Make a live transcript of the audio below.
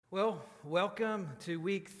Well, welcome to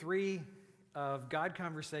week 3 of God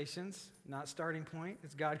Conversations. Not starting point,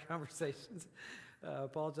 it's God Conversations.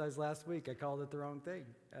 Apologize last week, I called it the wrong thing.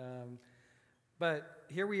 But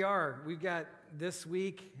here we are. We've got this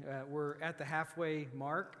week, we're at the halfway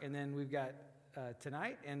mark, and then we've got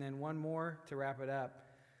tonight, and then one more to wrap it up.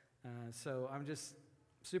 So I'm just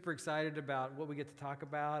super excited about what we get to talk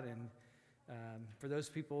about, and for those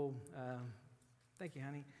people, thank you,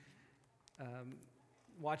 honey.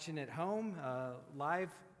 Watching at home,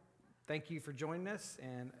 live, thank you for joining us,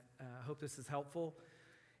 and I hope this is helpful.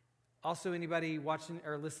 Also, anybody watching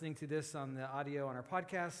or listening to this on the audio on our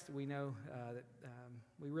podcast, we know that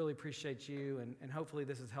we really appreciate you, and hopefully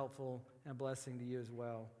this is helpful and a blessing to you as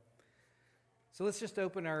well. So let's just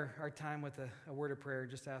open our time with a word of prayer.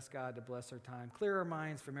 Just ask God to bless our time, clear our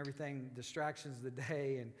minds from everything, distractions of the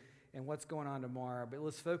day, and what's going on tomorrow. But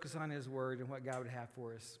let's focus on His Word and what God would have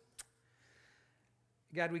for us.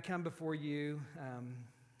 God, we come before you,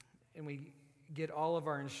 and we get all of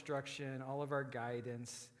our instruction, all of our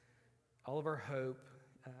guidance, all of our hope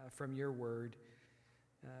from your word.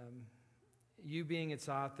 You being its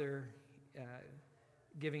author,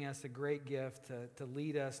 giving us a great gift to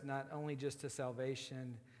lead us not only just to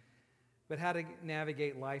salvation, but how to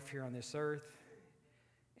navigate life here on this earth,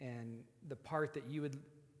 and the part that you would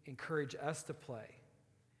encourage us to play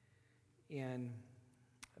in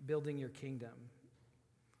building your kingdom.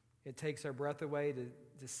 It takes our breath away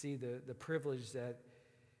to see the privilege that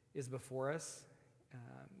is before us.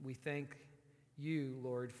 We thank you,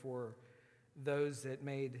 Lord, for those that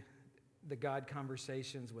made the God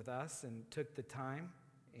Conversations with us and took the time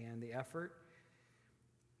and the effort.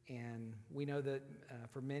 And we know that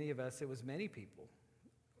for many of us, it was many people,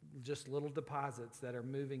 just little deposits that are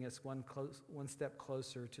moving us one step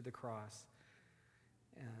closer to the cross.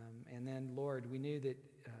 And then, Lord, we knew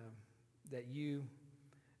that you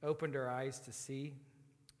opened our eyes to see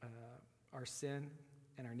our sin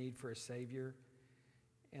and our need for a Savior.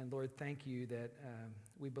 And Lord, thank you that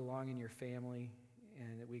we belong in your family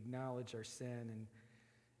and that we acknowledge our sin and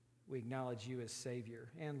we acknowledge you as Savior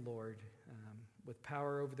and Lord, with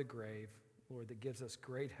power over the grave, Lord, that gives us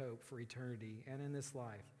great hope for eternity and in this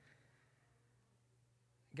life.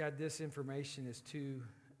 God, this information is too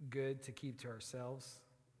good to keep to ourselves.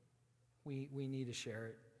 We need to share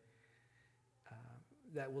it.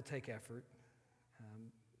 That will take effort,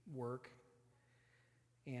 work,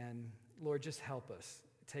 and Lord, just help us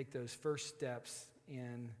take those first steps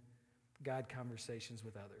in God Conversations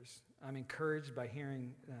with others. I'm encouraged by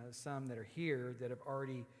hearing some that are here that have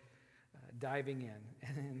already diving in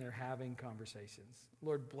and they're having conversations.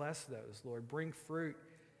 Lord, bless those. Lord, bring fruit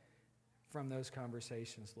from those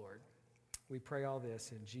conversations, Lord. We pray all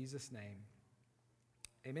this in Jesus' name.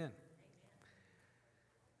 Amen.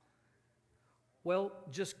 Well,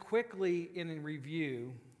 just quickly in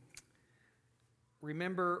review,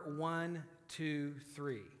 remember 1, 2,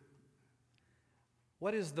 3.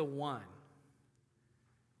 What is the one?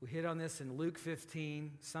 We hit on this in Luke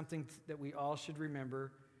 15, something that we all should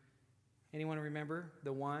remember. Anyone remember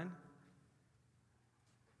the one?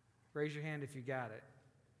 Raise your hand if you got it.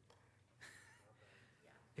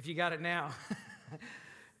 If you got it now.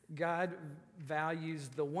 God values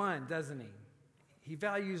the one, doesn't he? He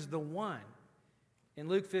values the one. In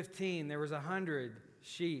Luke 15, there was 100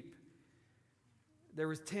 sheep. There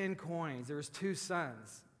was 10 coins. There was 2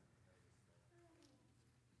 sons.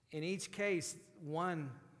 In each case, one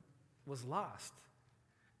was lost.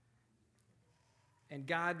 And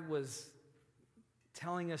God was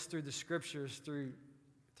telling us through the scriptures, through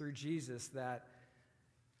Jesus, that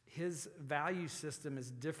his value system is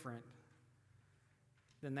different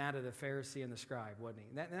than that of the Pharisee and the scribe, wasn't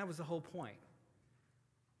he? And that was the whole point.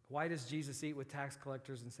 Why does Jesus eat with tax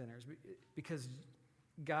collectors and sinners? Because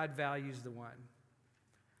God values the one.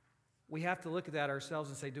 We have to look at that ourselves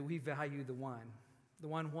and say, do we value the one? The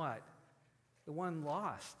one what? The one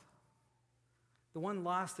lost. The one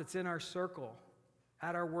lost that's in our circle,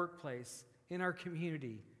 at our workplace, in our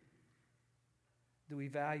community. Do we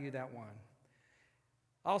value that one?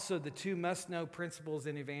 Also, the 2 must-know principles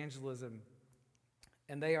in evangelism,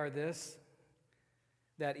 and they are this,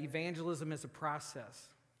 that evangelism is a process.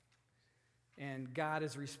 And God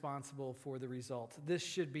is responsible for the results. This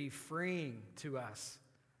should be freeing to us.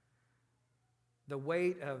 The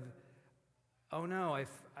weight of, oh no, if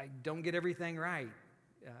I don't get everything right,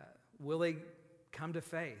 will they come to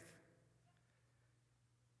faith?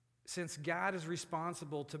 Since God is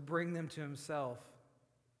responsible to bring them to himself,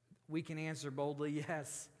 we can answer boldly,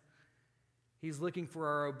 yes. He's looking for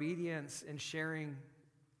our obedience and sharing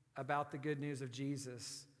about the good news of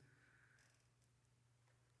Jesus.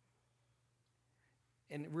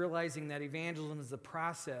 and realizing that evangelism is a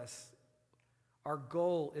process, our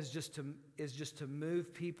goal is just to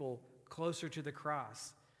move people closer to the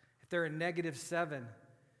cross. If they're a -7,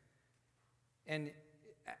 and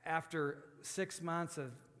after 6 months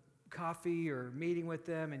of coffee or meeting with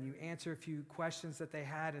them, and you answer a few questions that they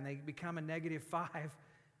had, and they become a -5,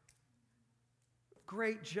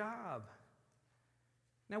 great job.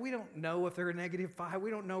 Now, we don't know if they're a -5. We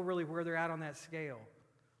don't know really where they're at on that scale.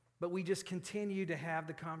 But we just continue to have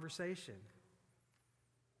the conversation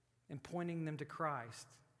and pointing them to Christ.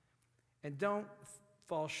 And don't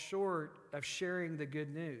fall short of sharing the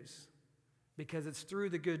good news, because it's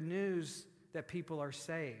through the good news that people are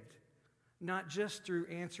saved, not just through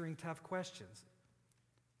answering tough questions.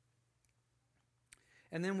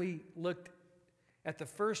 And then we looked at the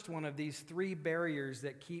first one of these 3 barriers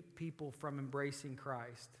that keep people from embracing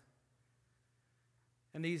Christ.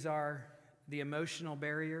 And these are the emotional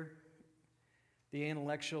barrier, the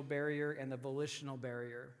intellectual barrier, and the volitional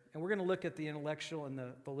barrier. And we're going to look at the intellectual and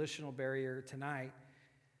the volitional barrier tonight.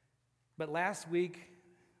 But last week,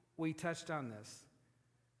 we touched on this.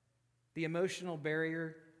 The emotional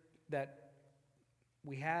barrier that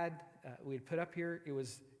we had put up here, it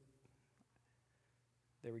was,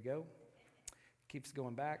 there we go, keeps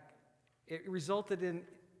going back. It resulted in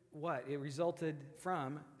what? It resulted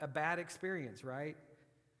from a bad experience, right?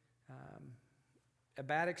 A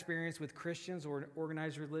bad experience with Christians or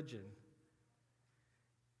organized religion.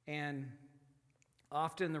 And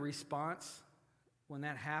often the response when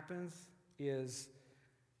that happens is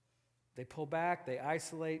they pull back, they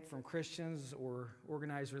isolate from Christians or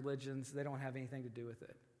organized religions. They don't have anything to do with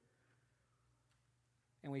it.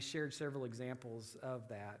 And we shared several examples of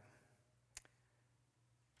that.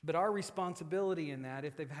 But our responsibility in that,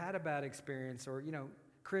 if they've had a bad experience, or,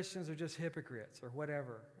 Christians are just hypocrites or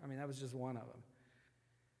whatever. I mean, that was just one of them.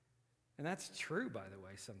 And that's true, by the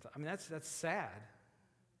way, sometimes. I mean, that's sad.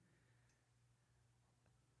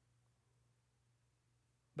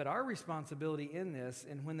 But our responsibility in this,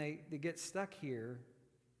 and when they get stuck here,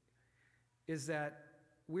 is that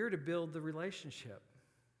we're to build the relationship.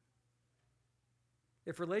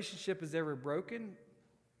 If relationship is ever broken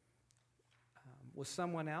with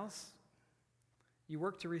someone else, you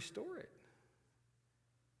work to restore it.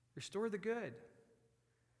 Restore the good.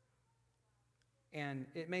 And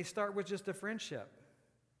it may start with just a friendship.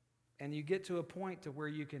 And you get to a point to where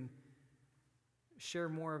you can share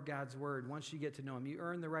more of God's word once you get to know him. You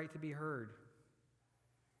earn the right to be heard.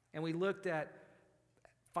 And we looked at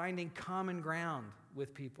finding common ground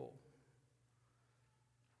with people.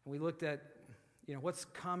 And we looked at, what's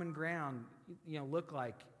common ground, look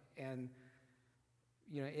like. And,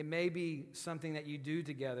 it may be something that you do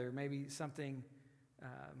together. Maybe something,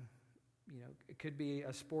 it could be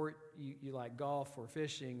a sport you like, golf or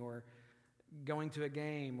fishing or going to a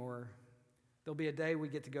game, or there'll be a day we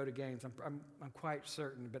get to go to games. I'm quite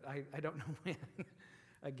certain, but I don't know when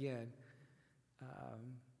again.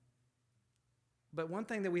 But one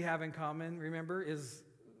thing that we have in common, remember, is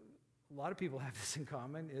a lot of people have this in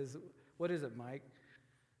common, is, what is it, Mike?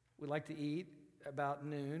 We like to eat about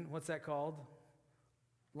noon. What's that called?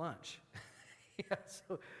 Lunch. Yeah,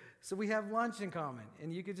 so we have lunch in common,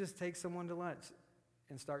 and you could just take someone to lunch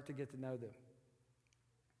and start to get to know them.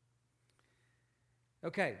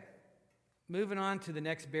 Okay, moving on to the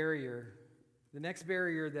next barrier. The next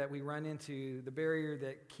barrier that we run into, the barrier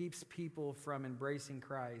that keeps people from embracing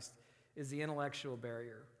Christ, is the intellectual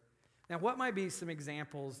barrier. Now, what might be some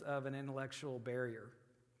examples of an intellectual barrier?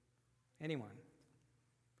 Anyone?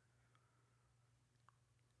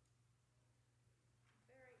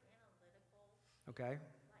 Very analytical. Okay.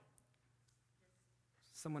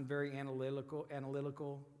 Someone very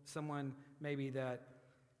analytical, someone maybe that,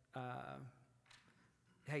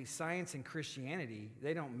 hey, science and Christianity,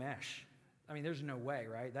 they don't mesh. I mean, there's no way,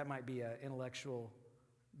 right? That might be an intellectual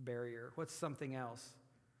barrier. What's something else?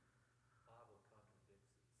 The Bible contradicts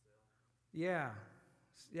itself.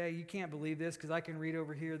 Yeah, you can't believe this because I can read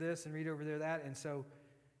over here this and read over there that, and so,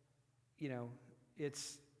 it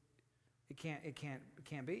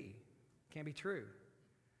can't be true.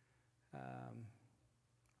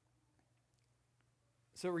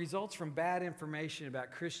 So it results from bad information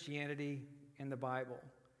about Christianity and the Bible.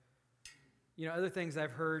 Other things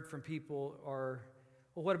I've heard from people are,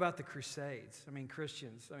 well, what about the Crusades? I mean,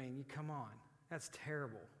 Christians, come on. That's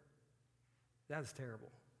terrible. That's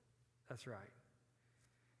terrible. That's right.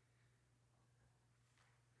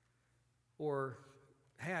 Or,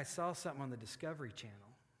 hey, I saw something on the Discovery Channel,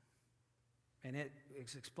 and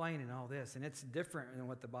it's explaining all this, and it's different than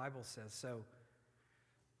what the Bible says, so,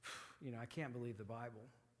 I can't believe the Bible.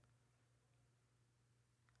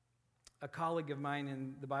 A colleague of mine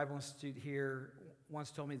in the Bible Institute here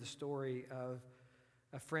once told me the story of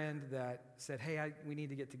a friend that said, hey, we need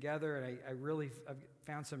to get together, and I've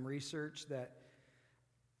found some research that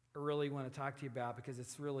I really want to talk to you about because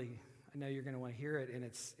it's really, I know you're going to want to hear it, and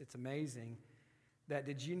it's amazing. That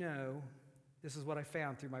did you know, this is what I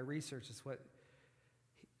found through my research, it's what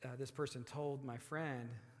this person told my friend,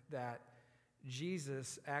 that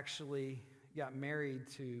Jesus actually got married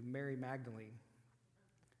to Mary Magdalene,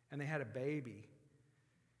 and they had a baby.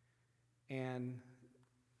 And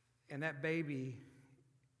that baby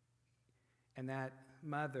and that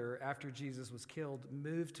mother, after Jesus was killed,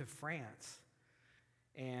 moved to France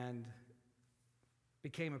and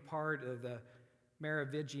became a part of the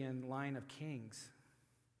Merovingian line of kings.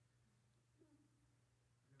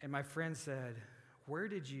 And my friend said, where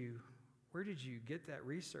did you get that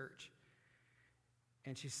research?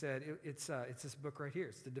 And she said, it's this book right here.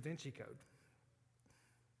 It's the Da Vinci Code.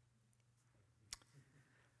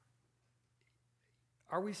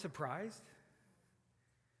 Are we surprised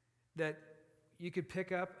that you could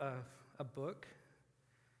pick up a book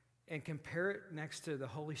and compare it next to the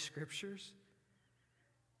Holy Scriptures?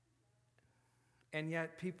 And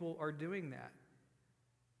yet people are doing that.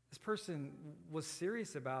 This person was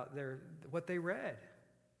serious about what they read,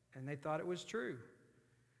 and they thought it was true.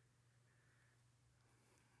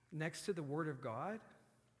 Next to the Word of God,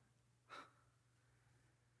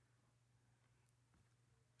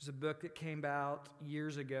 there's a book that came out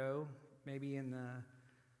years ago, maybe in the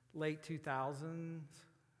late 2000s,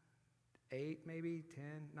 8 maybe, 10,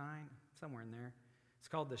 9, somewhere in there. It's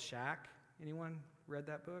called The Shack. Anyone read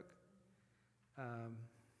that book?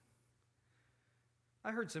 I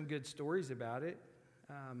heard some good stories about it,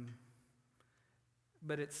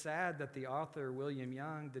 but it's sad that the author, William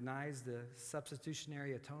Young, denies the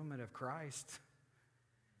substitutionary atonement of Christ.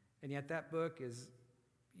 And yet that book is,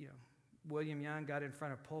 William Young got in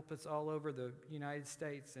front of pulpits all over the United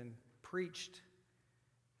States and preached,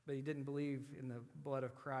 but he didn't believe in the blood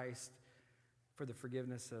of Christ for the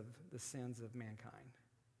forgiveness of the sins of mankind.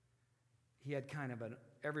 He had kind of an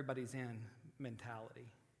everybody's in mentality.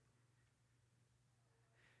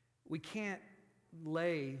 We can't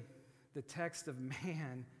lay the text of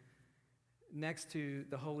man next to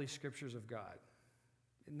the Holy Scriptures of God.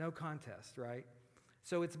 No contest, right?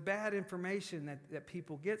 So it's bad information that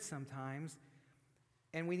people get sometimes,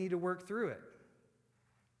 and we need to work through it.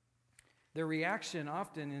 Their reaction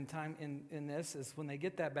often in this is when they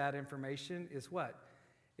get that bad information is what?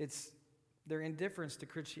 It's their indifference to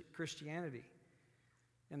Christianity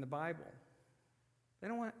and the Bible. They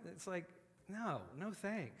don't want, it's like, no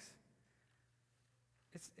thanks.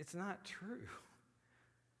 It's not true.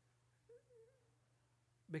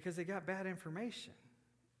 Because they got bad information,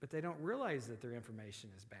 but they don't realize that their information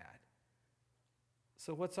is bad.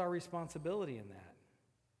 So what's our responsibility in that?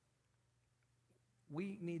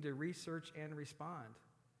 We need to research and respond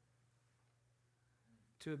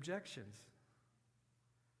to objections.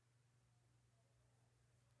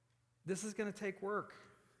 This is going to take work.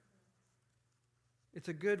 It's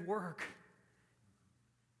a good work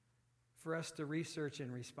for us to research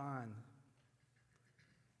and respond.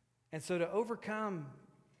 And so to overcome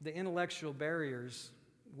the intellectual barriers,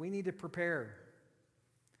 we need to prepare.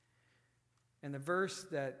 And the verse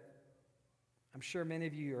that I'm sure many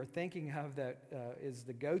of you are thinking of that is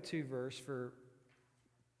the go-to verse for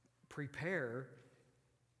prepare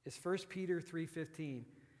is 1 Peter 3:15.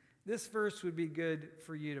 This verse would be good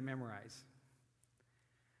for you to memorize.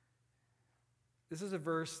 This is a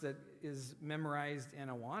verse that is memorized in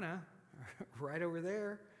Awana, right over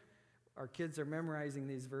there. Our kids are memorizing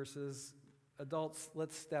these verses. Adults,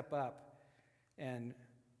 let's step up and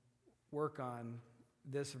work on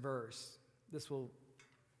this verse. This will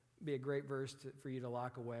be a great verse for you to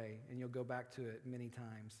lock away, and you'll go back to it many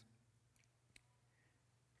times.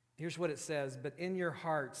 Here's what it says: but in your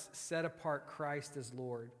hearts set apart Christ as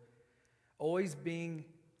Lord, always being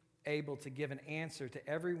able to give an answer to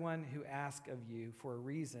everyone who asks of you for a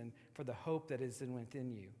reason for the hope that is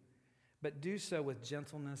within you, but do so with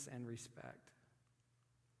gentleness and respect.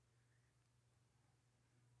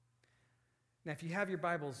 Now, if you have your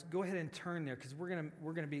Bibles, go ahead and turn there, because we're going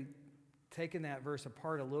to be taking that verse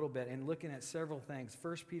apart a little bit and looking at several things.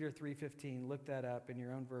 1 Peter 3:15, look that up in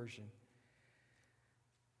your own version.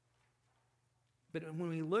 But when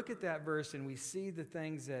we look at that verse and we see the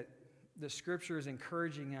things that the Scripture is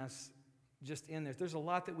encouraging us just in this, there's a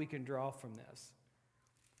lot that we can draw from this.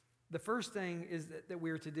 The first thing is that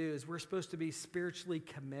we're to do is we're supposed to be spiritually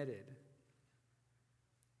committed.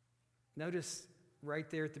 Notice right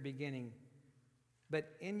there at the beginning, but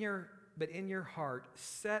in your heart,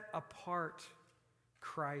 set apart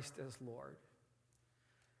Christ as Lord.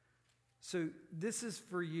 So this is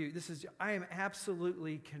for you. I am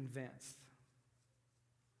absolutely convinced.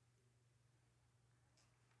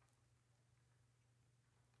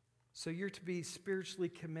 So you're to be spiritually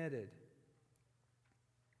committed.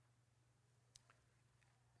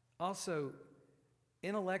 Also,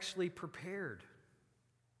 intellectually prepared.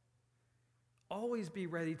 Always be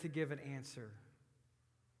ready to give an answer.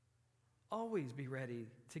 Always be ready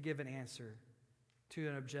to give an answer to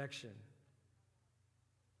an objection.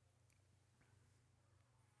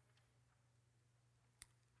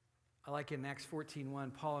 I like in Acts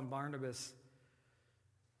 14:1, Paul and Barnabas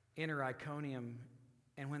enter Iconium,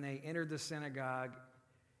 and when they entered the synagogue,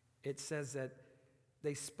 it says that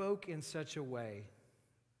they spoke in such a way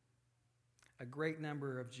a great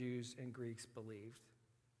number of Jews and Greeks believed.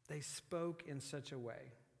 They spoke in such a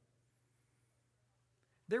way.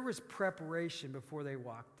 There was preparation before they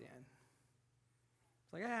walked in.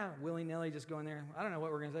 It's like, willy-nilly, just go in there. I don't know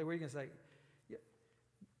what we're going to say. What are you going to say? Yeah.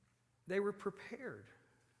 They were prepared.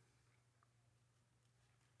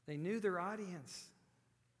 They knew their audience.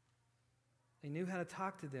 They knew how to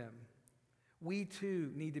talk to them. We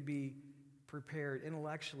too need to be prepared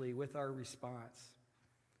intellectually with our response.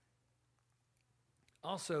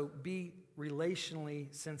 Also, be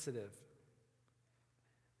relationally sensitive.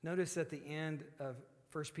 Notice at the end of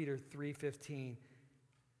 1 Peter 3:15,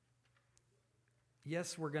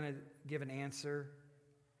 yes, we're going to give an answer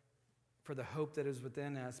for the hope that is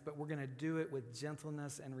within us, but we're going to do it with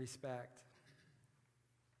gentleness and respect.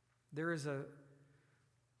 There is a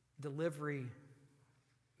delivery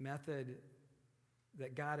method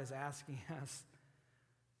that God is asking us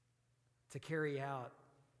to carry out,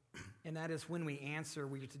 and that is when we answer,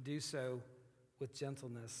 we are to do so with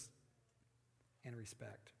gentleness and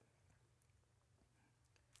respect.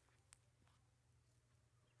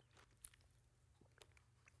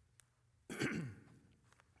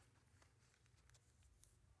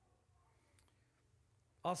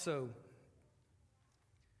 Also,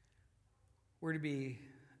 we're to be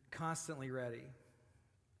constantly ready.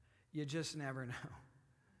 You just never know.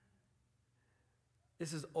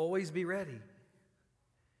 This is always be ready.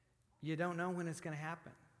 You don't know when it's going to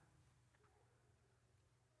happen.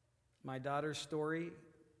 My daughter's story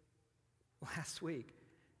last week,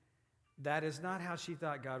 that is not how she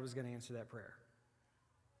thought God was going to answer that prayer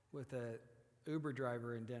with an Uber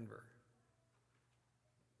driver in Denver.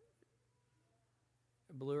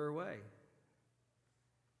 It blew her away.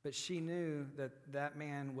 But she knew that that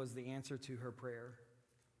man was the answer to her prayer.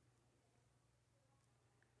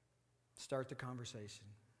 Start the conversation.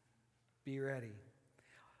 Be ready.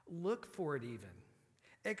 Look for it even.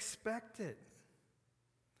 Expect it.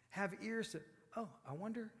 Have ears to, I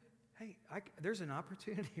wonder, hey, there's an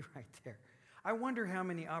opportunity right there. I wonder how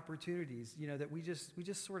many opportunities, that we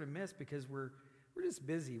just sort of miss because we're just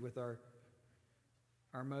busy with our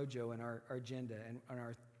mojo and our agenda and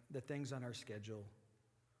the things on our schedule.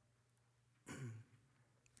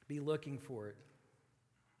 Be looking for it.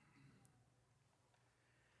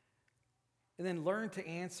 And then learn to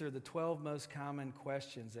answer the 12 most common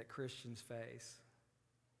questions that Christians face.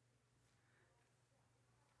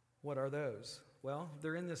 What are those? Well,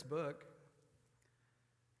 they're in this book.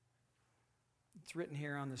 It's written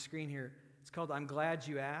here on the screen here. It's called I'm Glad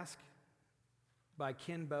You Asked by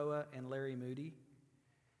Ken Boa and Larry Moody.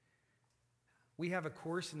 We have a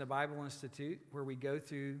course in the Bible Institute where we go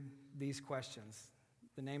through these questions.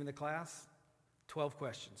 The name of the class? 12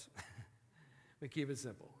 questions. We keep it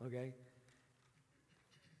simple, okay?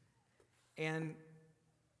 And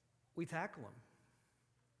we tackle them.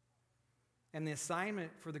 And the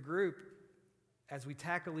assignment for the group, as we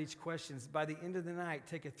tackle each question, is by the end of the night,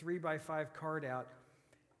 take a 3x5 card out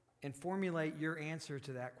and formulate your answer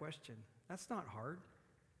to that question. That's not hard.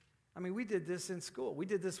 I mean, we did this in school. We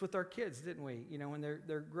did this with our kids, didn't we? When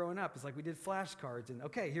they're growing up, it's like we did flashcards and,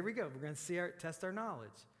 okay, here we go. We're going to test our knowledge.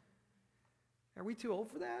 Are we too old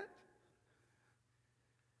for that?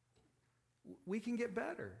 We can get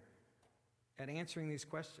better at answering these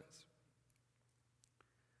questions.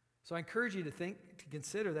 So I encourage you to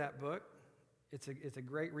consider that book. It's a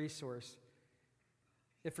great resource.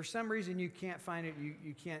 If for some reason you can't find it,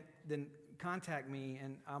 you can't, then contact me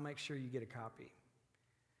and I'll make sure you get a copy.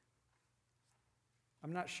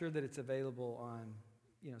 I'm not sure that it's available on,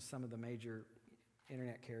 some of the major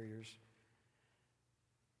internet carriers,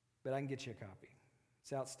 but I can get you a copy.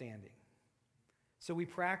 It's outstanding. So we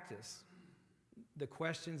practice the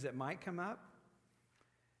questions that might come up.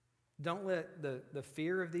 Don't let the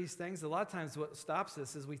fear of these things, a lot of times what stops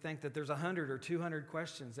us is we think that there's 100 or 200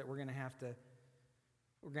 questions that we're going to have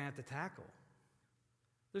to tackle.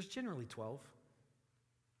 There's generally 12.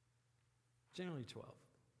 Generally 12.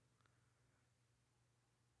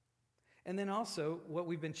 And then also, what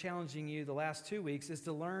we've been challenging you the last 2 weeks is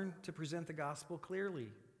to learn to present the gospel clearly.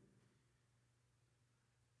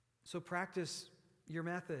 So practice your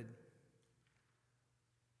method.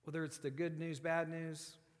 Whether it's the good news, bad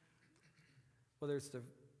news, whether it's the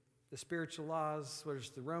spiritual laws, whether it's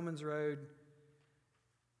the Romans road,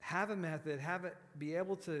 have a method, be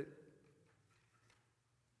able to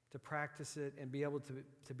practice it and be able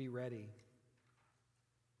to be ready.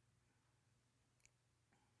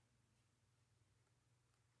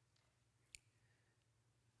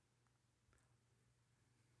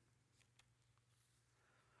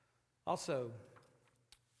 Also,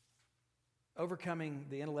 overcoming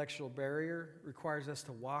the intellectual barrier requires us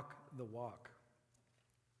to walk the walk.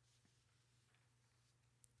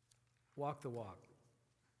 Walk the walk.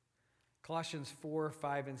 Colossians 4,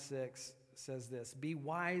 5, and 6 says this: be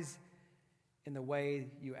wise in the way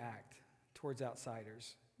you act towards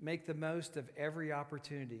outsiders. Make the most of every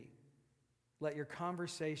opportunity. Let your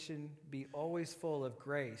conversation be always full of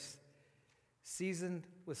grace, seasoned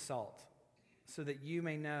with salt, so that you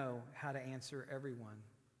may know how to answer everyone.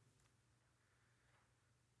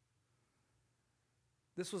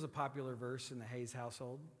 This was a popular verse in the Hayes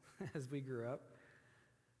household as we grew up.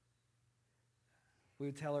 We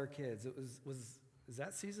would tell our kids, is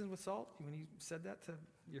that seasoned with salt when you said that to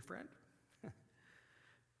your friend?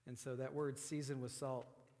 And so that word seasoned with salt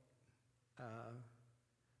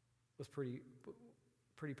was pretty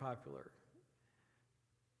popular.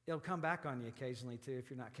 It'll come back on you occasionally too if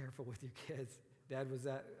you're not careful with your kids. Dad,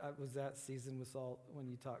 was that seasoned with salt when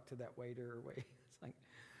you talked to that waiter or wait? It's like,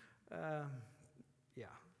 yeah,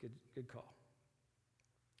 good call.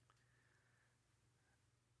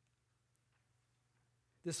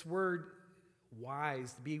 This word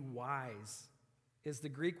wise, to be wise, is the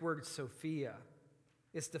Greek word Sophia.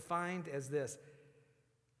 It's defined as this: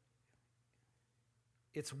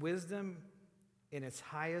 it's wisdom in its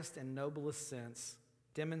highest and noblest sense,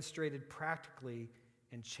 demonstrated practically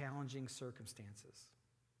in challenging circumstances.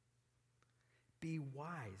 Be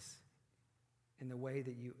wise in the way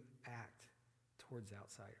that you act towards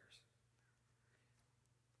outsiders.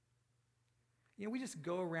 You know, we just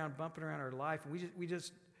go around bumping around our life, and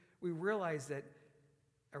we realize that,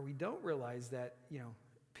 or we don't realize that, you know,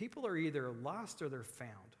 people are either lost or they're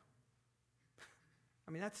found.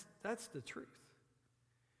 I mean, that's the truth.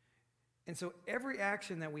 And so every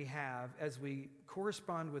action that we have as we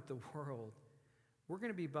correspond with the world, we're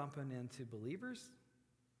going to be bumping into believers.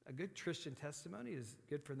 A good Christian testimony is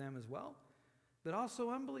good for them as well, but also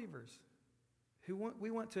unbelievers who we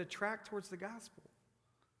want to attract towards the gospel.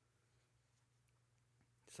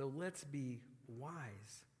 So let's be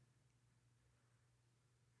wise.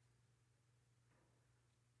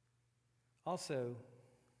 Also,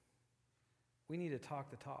 we need to talk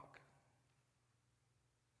the talk.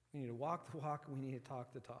 We need to walk the walk, and we need to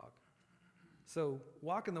talk the talk. So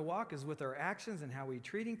walking the walk is with our actions and how we're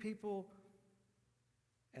treating people,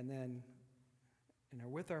 and then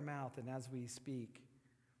with our mouth and as we speak.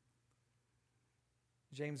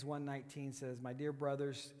 James 1:19 says, "My dear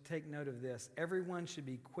brothers, take note of this. Everyone should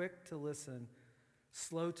be quick to listen,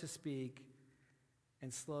 slow to speak,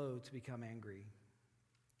 and slow to become angry."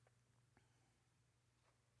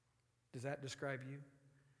 Does that describe you?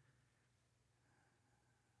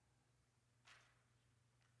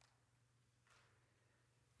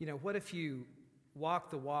 You know, what if you walk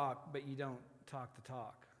the walk, but you don't talk the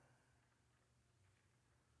talk?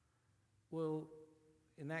 Well,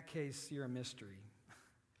 in that case, you're a mystery.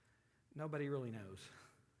 Nobody really knows.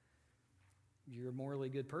 You're a morally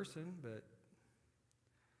good person, but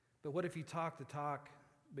what if you talk the talk,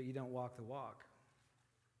 but you don't walk the walk?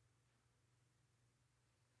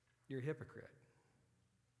 You're a hypocrite.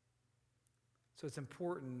 So it's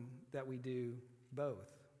important that we do both.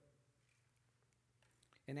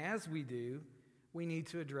 And as we do, we need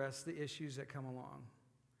to address the issues that come along,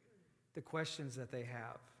 the questions that they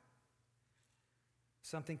have.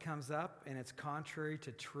 Something comes up and it's contrary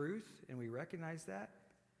to truth, and we recognize that.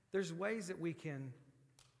 There's ways that we can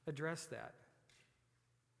address that.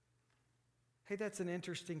 Hey, that's an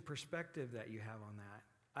interesting perspective that you have on that.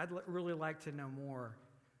 I'd really like to know more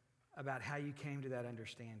about how you came to that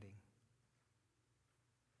understanding.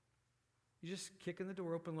 You just kicking the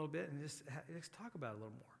door open a little bit and just talk about it a little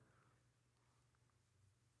more.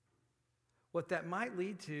 What that might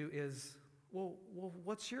lead to is, well,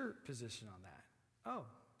 what's your position on that? Oh,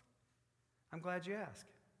 I'm glad you asked.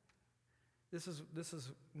 This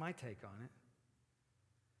is my take on it.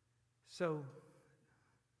 So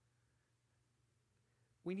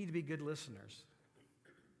we need to be good listeners.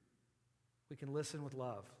 We can listen with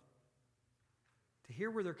love. to hear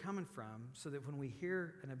where they're coming from so that when we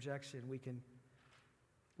hear an objection, we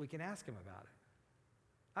can ask them about it.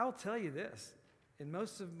 I will tell you this, in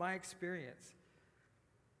most of my experience,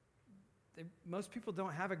 most people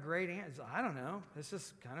don't have a great answer. I don't know. It's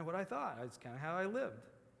just kind of what I thought. It's kind of how I lived.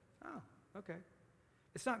 Oh, okay.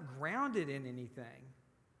 It's not grounded in anything.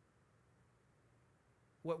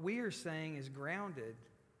 What we are saying is grounded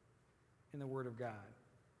in the Word of God.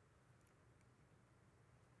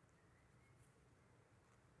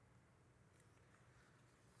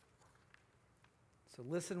 So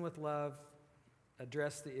listen with love,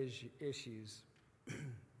 address the issues,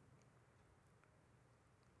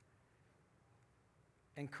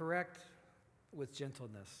 and correct with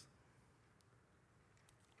gentleness.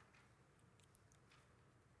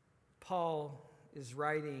 Paul is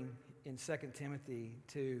writing in 2 Timothy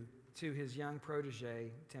to his young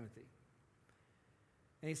protege, Timothy.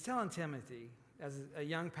 And he's telling Timothy, as a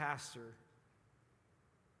young pastor,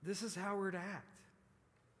 this is how we're to act.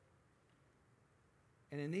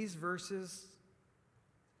 And in these verses,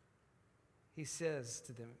 he says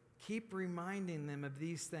to them, keep reminding them of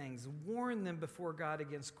these things. Warn them before God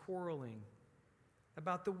against quarreling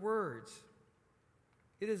about the words.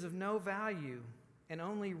 It is of no value and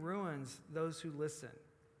only ruins those who listen.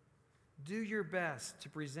 Do your best to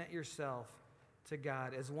present yourself to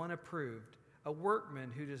God as one approved, a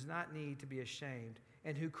workman who does not need to be ashamed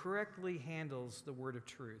and who correctly handles the word of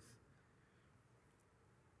truth.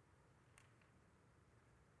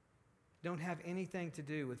 Don't have anything to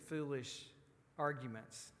do with foolish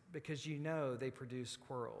arguments, because you know they produce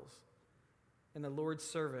quarrels. And the Lord's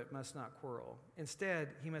servant must not quarrel. Instead,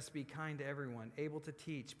 he must be kind to everyone, able to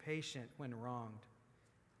teach, patient when wronged.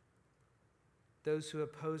 Those who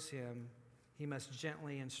oppose him, he must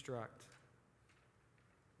gently instruct.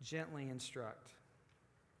 Gently instruct.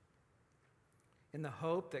 In the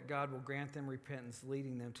hope that God will grant them repentance,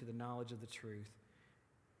 leading them to the knowledge of the truth,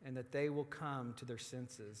 and that they will come to their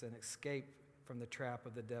senses and escape from the trap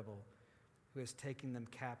of the devil who is taking them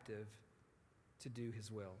captive to do his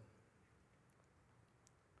will.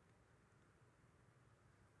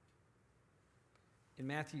 In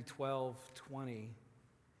Matthew 12:20,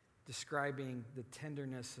 describing the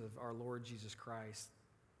tenderness of our Lord Jesus Christ,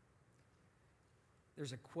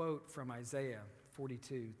 there's a quote from Isaiah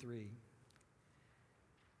 42:3.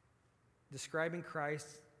 Describing Christ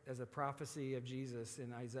as a prophecy of Jesus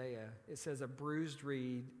in Isaiah, it says, a bruised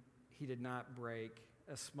reed he did not break,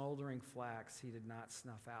 a smoldering flax he did not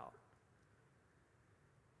snuff out.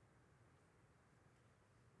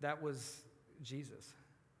 That was Jesus.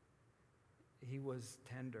 He was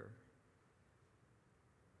tender.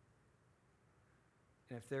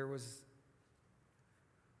 And if there was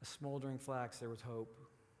a smoldering flax, there was hope.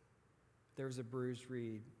 If there was a bruised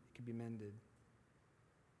reed, it could be mended.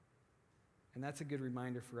 And that's a good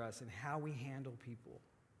reminder for us in how we handle people.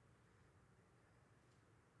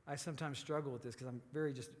 I sometimes struggle with this because I'm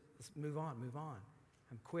very just, let's move on.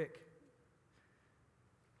 I'm quick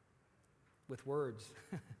with words.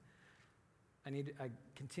 I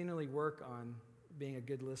continually work on being a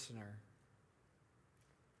good listener.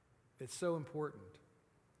 It's so important.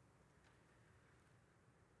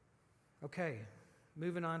 Okay,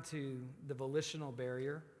 moving on to the volitional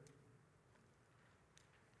barrier.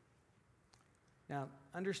 Now,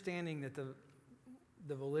 understanding that the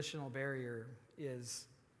volitional barrier is,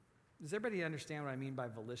 does everybody understand what I mean by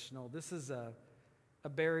volitional? This is a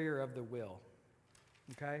barrier of the will,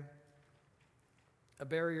 okay? A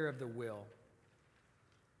barrier of the will.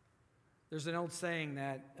 There's an old saying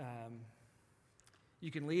that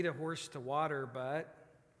you can lead a horse to water, but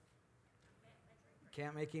you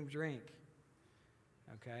can't make him drink,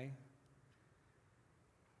 okay?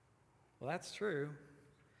 Well, that's true.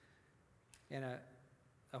 And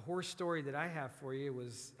a horse story that I have for you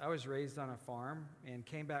was, I was raised on a farm and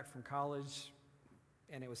came back from college,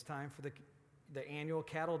 and it was time for the annual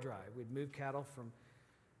cattle drive. We'd move cattle from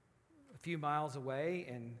a few miles away,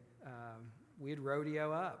 and we'd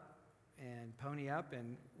rodeo up and pony up,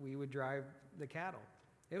 and we would drive the cattle.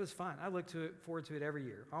 It was fun. I look forward to it every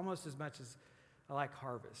year, almost as much as I like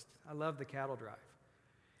harvest. I love the cattle drive.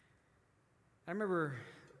 I remember,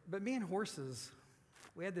 but me and horses,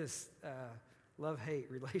 we had this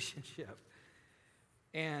love-hate relationship.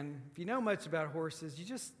 And if you know much about horses, you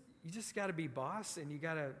just got to be boss, and you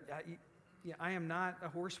got to. I am not a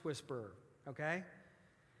horse whisperer, okay?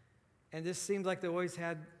 And this seemed like they always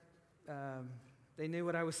had. They knew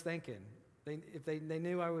what I was thinking. They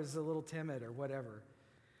knew I was a little timid or whatever.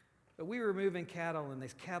 But we were moving cattle, and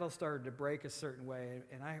these cattle started to break a certain way.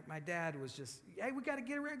 And my dad was just, hey, we got to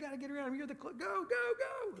get around. You're the go.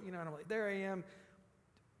 You know, and I'm like, there I am,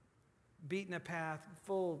 beating a path,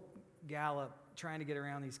 full gallop, trying to get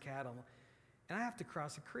around these cattle. And I have to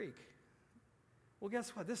cross a creek. Well,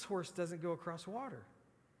 guess what? This horse doesn't go across water.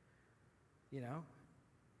 You know?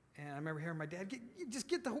 And I remember hearing my dad,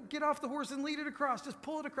 get off the horse and lead it across. Just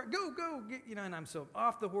pull it across. Go. And I'm so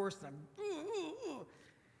off the horse, and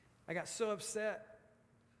I got so upset.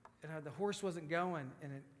 And the horse wasn't going,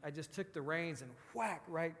 and I just took the reins and whack,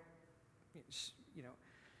 right,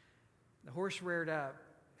 the horse reared up,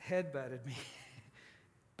 head butted me.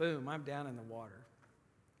 Boom, I'm down in the water.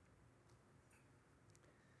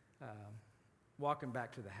 Walking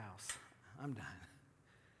back to the house. I'm done.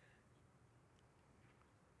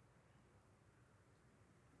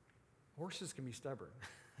 Horses can be stubborn.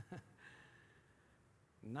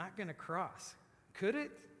 Not going to cross. Could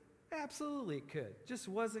it? Absolutely it could. Just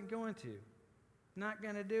wasn't going to. Not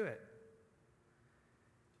going to do it.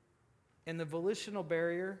 And the volitional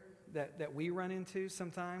barrier that we run into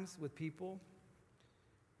sometimes with people,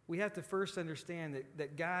 we have to first understand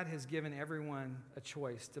that God has given everyone a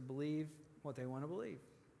choice to believe what they want to believe.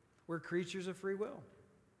 We're creatures of free will.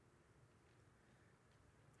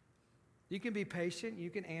 You can be patient. You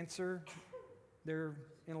can answer their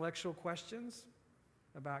intellectual questions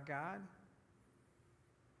about God.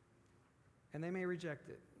 And they may reject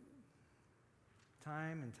it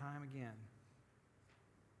time and time again,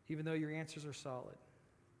 even though your answers are solid.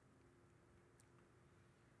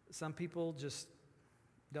 Some people just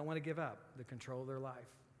don't want to give up the control of their life,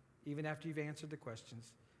 even after you've answered the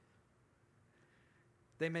questions.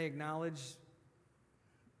 They may acknowledge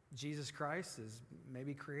Jesus Christ as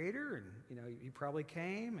maybe creator, and he probably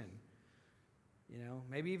came, and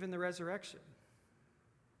maybe even the resurrection.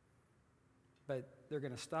 But they're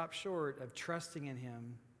going to stop short of trusting in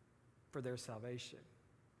him for their salvation.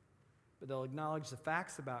 But they'll acknowledge the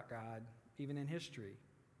facts about God, even in history.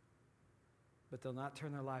 But they'll not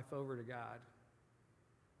turn their life over to God.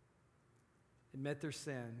 Admit their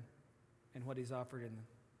sin and what he's offered in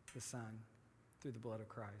the Son through the blood of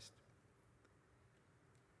Christ.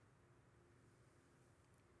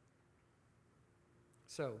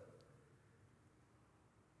 So,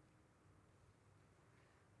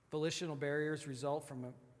 volitional barriers result from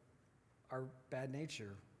our bad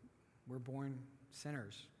nature. We're born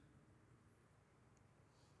sinners.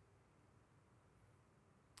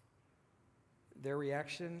 Their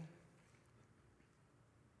reaction,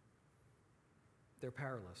 they're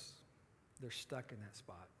powerless. They're stuck in that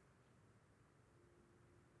spot.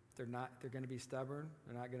 They're going to be stubborn.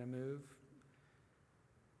 They're not going to move.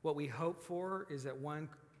 What we hope for is that one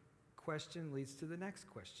question leads to the next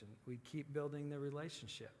question. We keep building the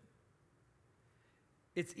relationship.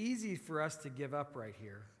 It's easy for us to give up right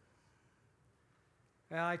here.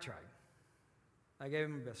 Well, I tried. I gave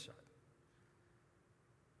him my best shot.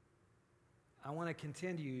 I want to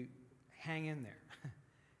continue, hang in there.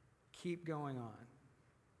 Keep going on.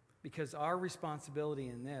 Because our responsibility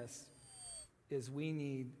in this is we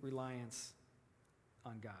need reliance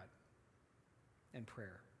on God and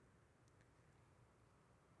prayer.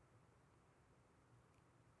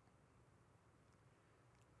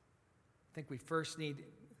 I think we first need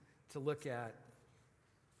to look at,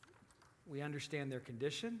 we understand their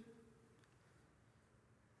condition.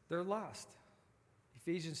 They're lost.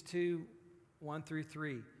 Ephesians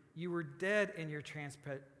 2:1-3. You were dead in your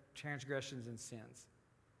transgressions and sins.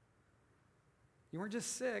 You weren't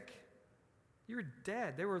just sick. You were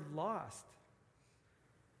dead. They were lost.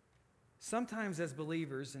 Sometimes as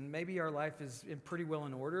believers, and maybe our life is pretty well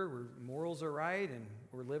in order, our morals are right, and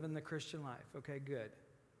we're living the Christian life. Okay, good.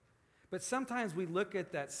 But sometimes we look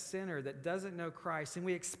at that sinner that doesn't know Christ, and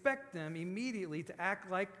we expect them immediately to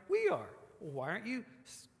act like we are. Well, why aren't you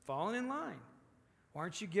falling in line? Why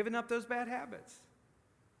aren't you giving up those bad habits?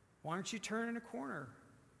 Why aren't you turning a corner?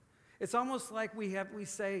 It's almost like we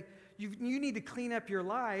say, you need to clean up your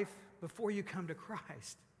life before you come to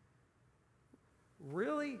Christ.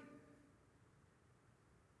 Really?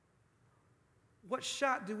 What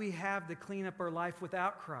shot do we have to clean up our life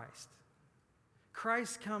without Christ?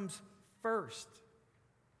 Christ comes first.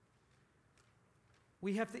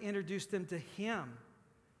 We have to introduce them to him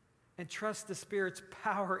and trust the Spirit's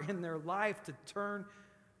power in their life to turn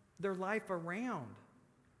their life around.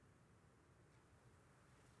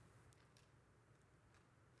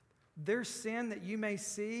 There's sin that you may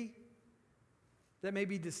see that may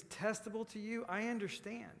be detestable to you, I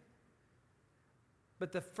understand.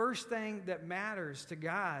 But the first thing that matters to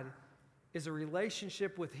God is a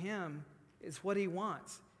relationship with him, is what he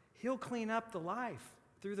wants. He'll clean up the life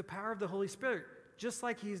through the power of the Holy Spirit, just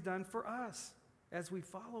like he's done for us as we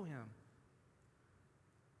follow him.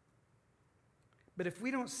 But if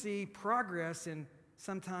we don't see progress in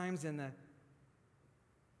sometimes in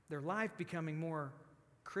their life becoming more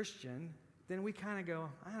Christian, then we kind of go,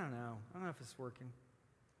 I don't know if it's working.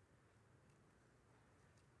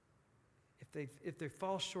 If they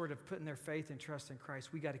fall short of putting their faith and trust in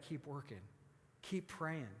Christ, we got to keep working, keep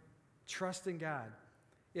praying, trust in God.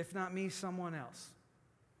 If not me, someone else.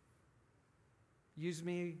 Use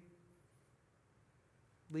me,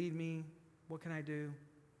 lead me. What can I do?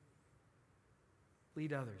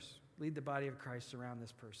 Lead others. Lead the body of Christ around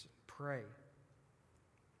this person. Pray.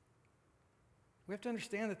 We have to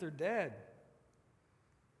understand that they're dead.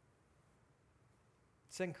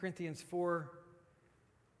 2 Corinthians 4,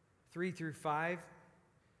 3 through 5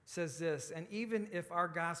 says this, and even if our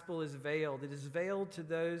gospel is veiled, it is veiled to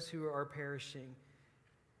those who are perishing.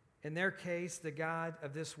 In their case, the God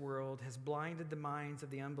of this world has blinded the minds of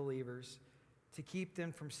the unbelievers to keep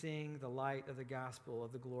them from seeing the light of the gospel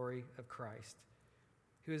of the glory of Christ,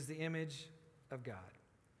 who is the image of God.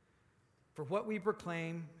 For what we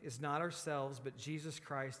proclaim is not ourselves, but Jesus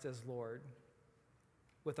Christ as Lord,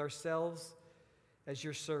 with ourselves as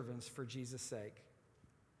your servants for Jesus' sake.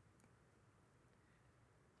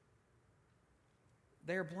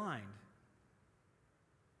 They are blind.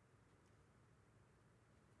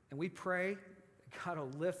 And we pray that God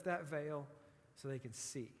will lift that veil so they can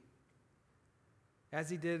see. As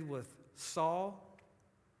he did with Saul,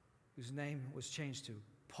 whose name was changed to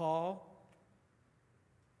Paul,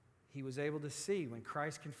 he was able to see when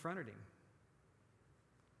Christ confronted him.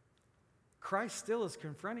 Christ still is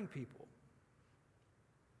confronting people.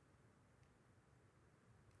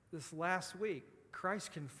 This last week,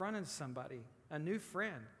 Christ confronted somebody, a new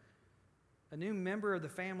friend, a new member of the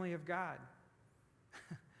family of God.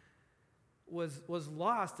 was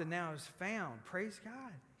lost and now is found. Praise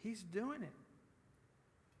God. He's doing it.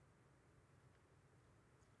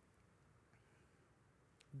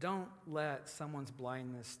 Don't let someone's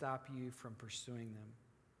blindness stop you from pursuing them.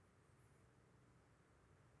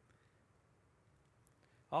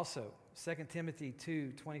 Also, 2 Timothy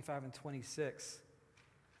 2, 25 and 26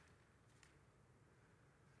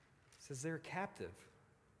 says they're captive.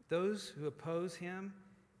 Those who oppose him,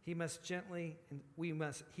 he must gently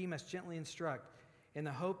instruct in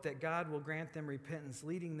the hope that God will grant them repentance,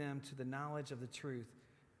 leading them to the knowledge of the truth,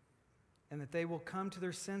 and that they will come to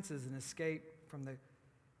their senses and escape from the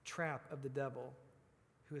trap of the devil,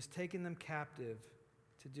 who has taken them captive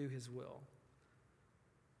to do his will.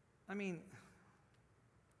 I mean,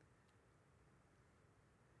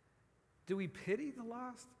 do we pity the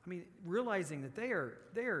lost? I mean, realizing that they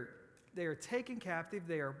are taken captive,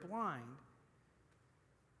 they are blind.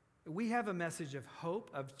 We have a message of hope,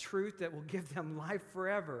 of truth that will give them life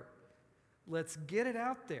forever. Let's get it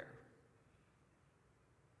out there.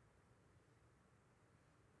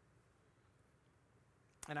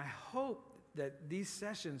 And I hope that these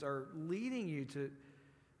sessions are leading you to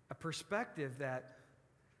a perspective that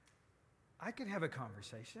I can have a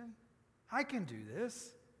conversation. I can do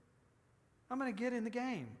this. I'm going to get in the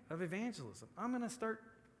game of evangelism. I'm going to start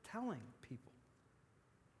telling people.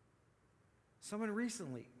 Someone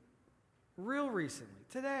recently, real recently,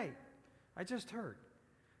 today, I just heard.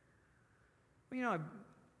 Well, I'm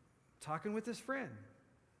talking with this friend.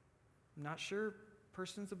 I'm not sure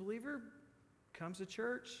person's a believer. Comes to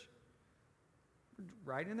church,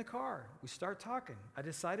 right in the car. We start talking. I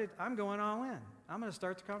decided I'm going all in. I'm going to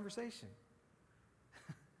start the conversation.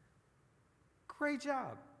 Great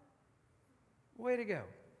job. Way to go.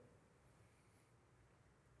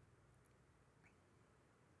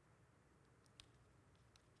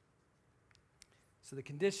 So the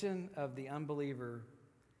condition of the unbeliever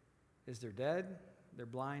is they're dead, they're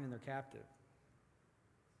blind, and they're captive.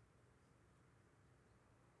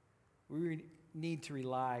 We need to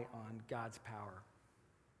rely on God's power.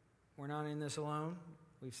 We're not in this alone.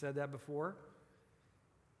 We've said that before.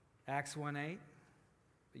 Acts 1:8.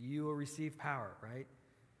 But you will receive power, right?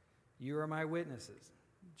 You are my witnesses.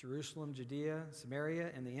 Jerusalem, Judea,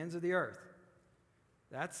 Samaria, and the ends of the earth.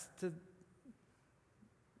 That's to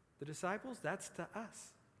the disciples. That's to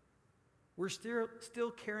us. We're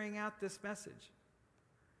still carrying out this message.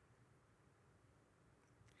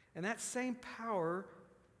 And that same power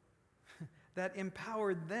that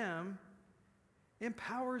empowered them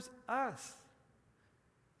empowers us.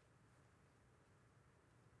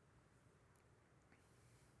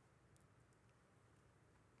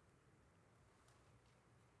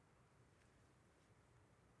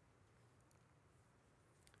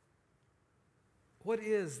 What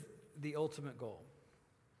is the ultimate goal?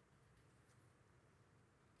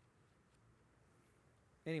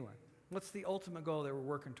 Anyway, what's the ultimate goal that we're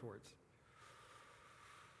working towards?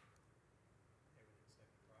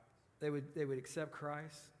 they would accept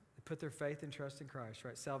Christ, they put their faith and trust in Christ,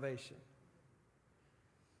 right? Salvation.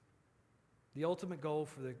 The ultimate goal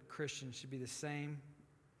for the Christian should be the same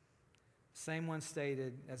one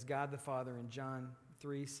stated as God the Father in John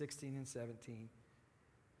 3:16 and 17.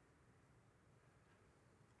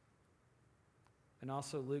 And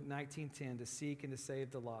also Luke 19:10, to seek and to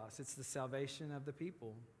save the lost. It's the salvation of the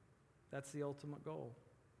people. That's the ultimate goal.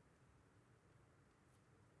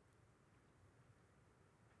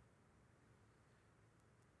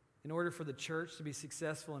 In order for the church to be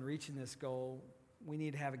successful in reaching this goal, we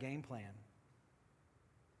need to have a game plan.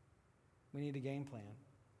 We need a game plan.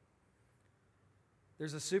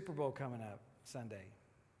 There's a Super Bowl coming up Sunday.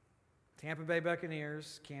 Tampa Bay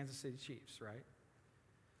Buccaneers, Kansas City Chiefs, right?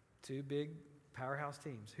 Two big powerhouse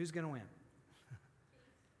teams. Who's going to win?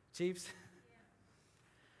 Chiefs? Yeah.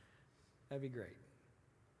 That'd be great.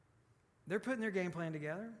 They're putting their game plan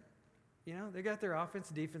together. You know, they got their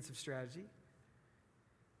offensive, defensive strategy.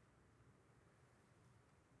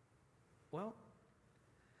 Well,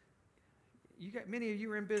 many of you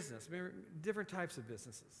are in business, different types of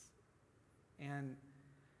businesses. And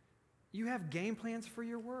you have game plans for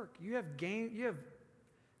your work. You have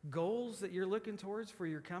goals that you're looking towards for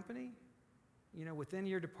your company, you know, within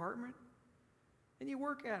your department, and you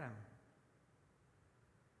work at them.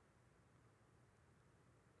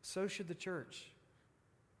 So should the church.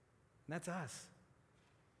 And that's us.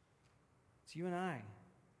 It's you and I.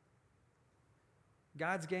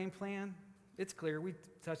 God's game plan, it's clear. We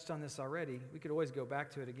touched on this already. We could always go back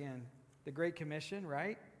to it again. The Great Commission,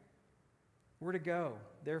 right? We're to go,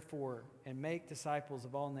 therefore, and make disciples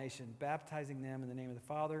of all nations, baptizing them in the name of the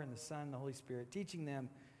Father and the Son and the Holy Spirit, teaching them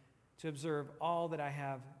to observe all that I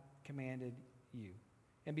have commanded you.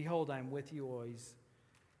 And behold, I am with you always,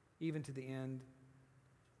 even to the end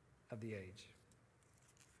of the age.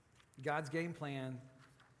 God's game plan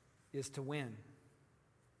is to win.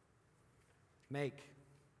 Make.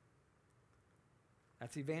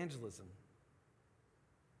 That's evangelism.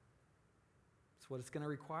 It's what it's going to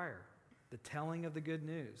require. The telling of the good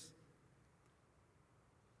news.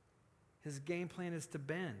 His game plan is to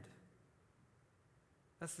bend.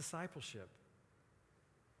 That's discipleship.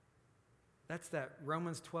 That's that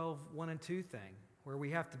Romans 12:1 and 2 thing, where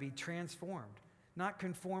we have to be transformed, not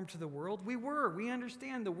conformed to the world. We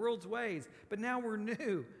understand the world's ways, but now we're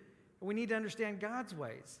new. We need to understand God's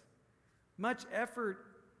ways. Much effort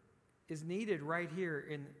is needed right here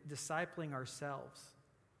in discipling ourselves.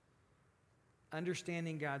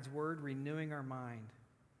 Understanding God's word, renewing our mind.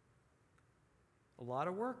 A lot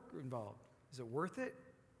of work involved. Is it worth it?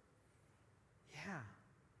 Yeah.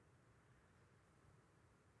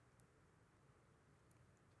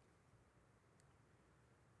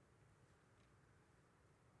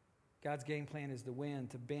 God's game plan is to win,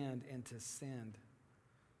 to bend, and to send.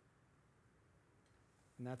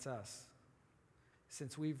 And that's us.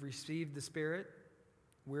 Since we've received the Spirit,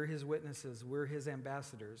 we're His witnesses, we're His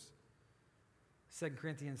ambassadors. 2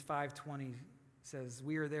 Corinthians 5:20 says,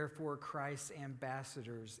 we are therefore Christ's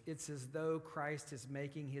ambassadors. It's as though Christ is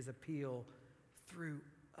making His appeal through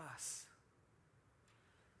us.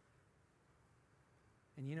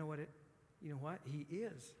 And you know what? He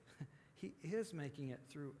is. He is making it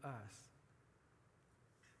through us.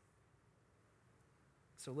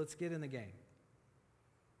 So let's get in the game.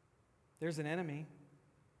 There's an enemy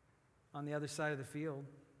on the other side of the field.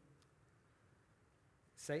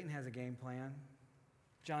 Satan has a game plan.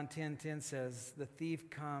 John 10:10 says, the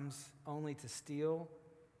thief comes only to steal,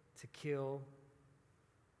 to kill,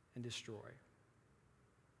 and destroy.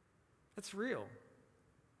 That's real.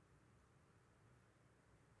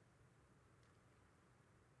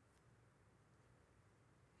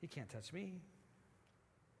 He can't touch me.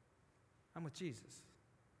 I'm with Jesus.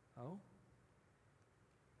 Oh?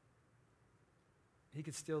 He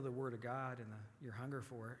could steal the word of God and your hunger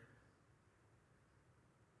for it.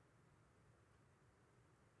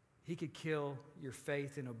 He could kill your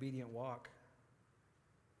faith and obedient walk.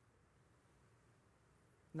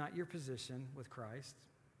 Not your position with Christ,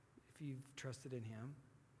 if you've trusted in Him.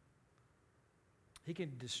 He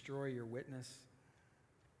can destroy your witness.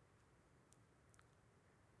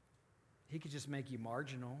 He could just make you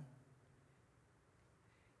marginal.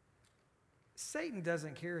 Satan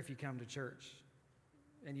doesn't care if you come to church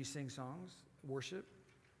and you sing songs, worship.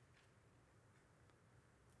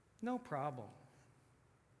 No problem.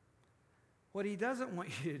 What he doesn't want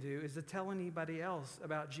you to do is to tell anybody else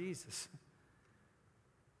about Jesus.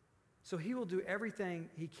 So he will do everything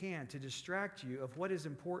he can to distract you of what is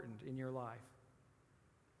important in your life.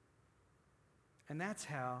 And that's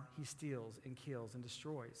how he steals and kills and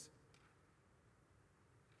destroys.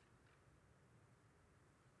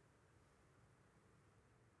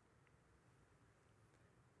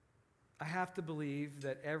 I have to believe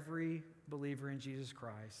that every believer in Jesus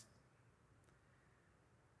Christ,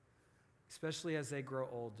 especially as they grow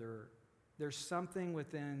older, there's something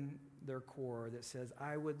within their core that says,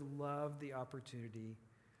 I would love the opportunity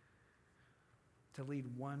to lead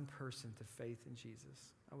one person to faith in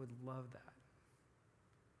Jesus. I would love that.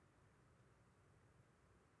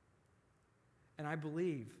 And I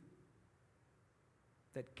believe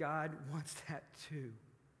that God wants that too.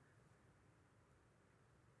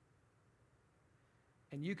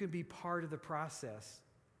 And you can be part of the process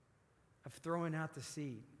of throwing out the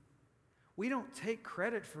seed. We don't take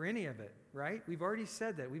credit for any of it, right? We've already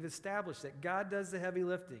said that. We've established that God does the heavy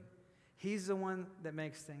lifting. He's the one that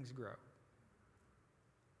makes things grow.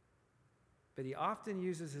 But he often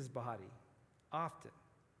uses his body. Often.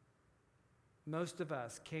 Most of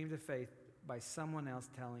us came to faith by someone else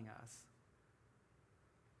telling us.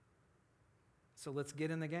 So let's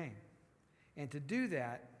get in the game. And to do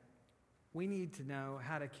that, we need to know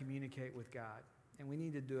how to communicate with God. And we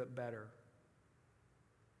need to do it better.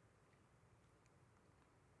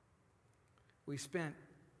 We spent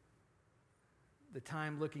the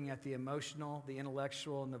time looking at the emotional, the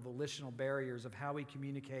intellectual, and the volitional barriers of how we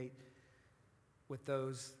communicate with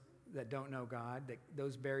those that don't know God,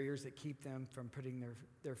 those barriers that keep them from putting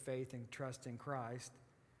their faith and trust in Christ.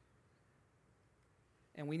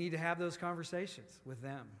 And we need to have those conversations with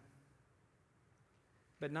them.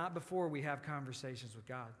 But not before we have conversations with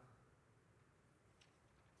God.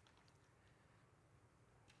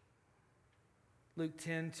 Luke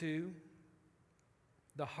 10:2,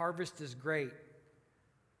 the harvest is great,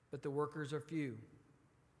 but the workers are few.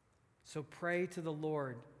 So pray to the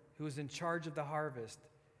Lord who is in charge of the harvest.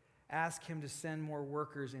 Ask him to send more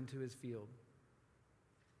workers into his field.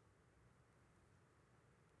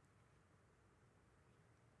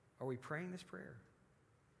 Are we praying this prayer?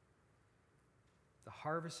 The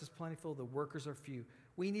harvest is plentiful, the workers are few.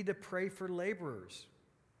 We need to pray for laborers.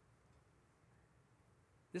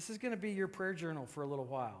 This is going to be your prayer journal for a little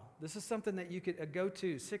while. This is something that you could go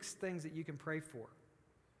to, 6 things that you can pray for.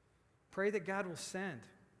 Pray that God will send.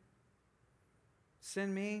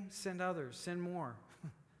 Send me, send others, send more.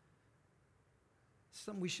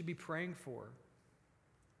 Something we should be praying for.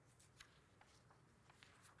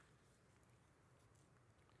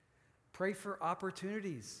 Pray for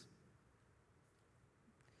opportunities.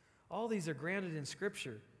 All these are granted in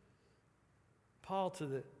Scripture. Paul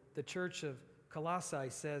to the church of Colossae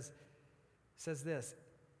says this,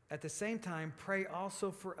 at the same time, pray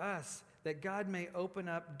also for us that God may open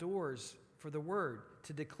up doors for the word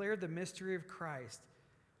to declare the mystery of Christ,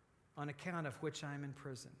 on account of which I am in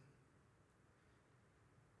prison.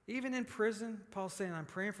 Even in prison, Paul's saying, I'm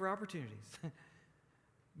praying for opportunities.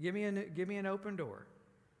 Give me an open door.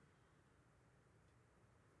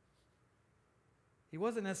 He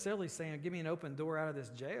wasn't necessarily saying, give me an open door out of this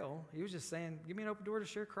jail. He was just saying, give me an open door to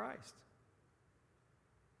share Christ.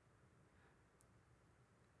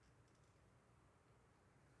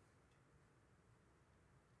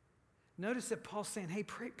 Notice that Paul's saying, hey,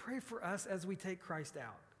 pray for us as we take Christ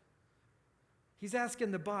out. He's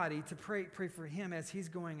asking the body to pray for him as he's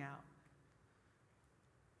going out.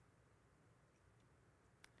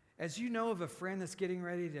 As you know of a friend that's getting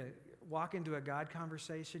ready to walk into a God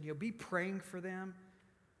conversation, you'll be praying for them.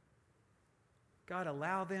 God,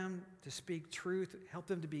 allow them to speak truth, help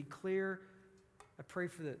them to be clear. I pray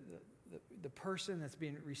for the person that's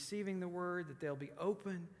been receiving the word, that they'll be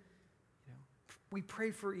open. We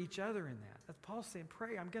pray for each other in that. That's Paul saying,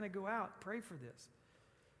 pray. I'm going to go out. Pray for this.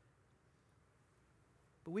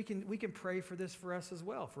 But we can pray for this for us as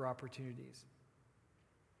well, for opportunities.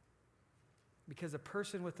 Because a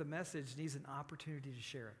person with a message needs an opportunity to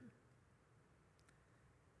share it.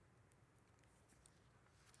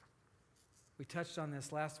 We touched on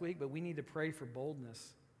this last week, but we need to pray for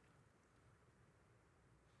boldness.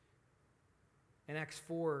 In Acts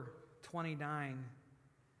 4:29,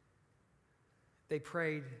 they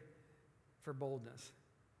prayed for boldness.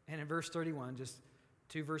 And in verse 31, just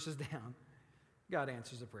 2 verses down, God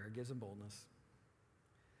answers the prayer, gives them boldness.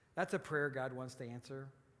 That's a prayer God wants to answer.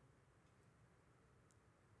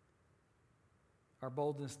 Our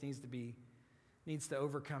boldness needs to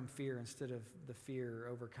overcome fear instead of the fear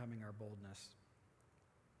overcoming our boldness.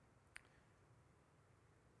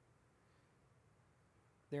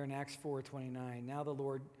 There in Acts 4:29, now the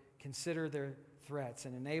Lord, consider their threats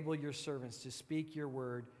and enable your servants to speak your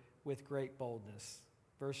word with great boldness.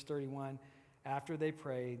 Verse 31, after they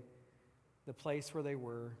prayed, the place where they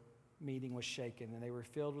were meeting was shaken, and they were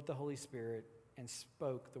filled with the Holy Spirit and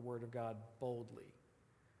spoke the word of God boldly.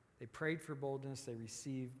 They prayed for boldness, they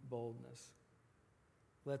received boldness.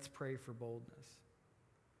 Let's pray for boldness.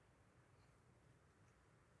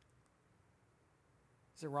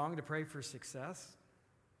 Is it wrong to pray for success?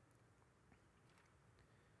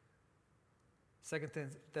 2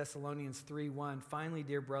 Thessalonians 3:1, finally,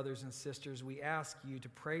 dear brothers and sisters, we ask you to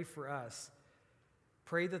pray for us.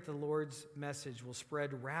 Pray that the Lord's message will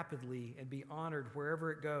spread rapidly and be honored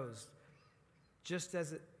wherever it goes, just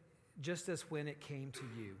as when it came to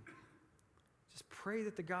you. Just pray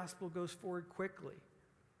that the gospel goes forward quickly.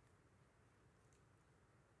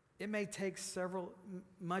 It may take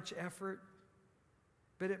much effort,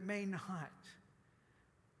 but it may not.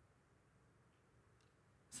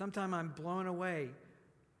 Sometimes I'm blown away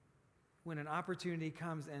when an opportunity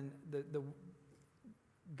comes and the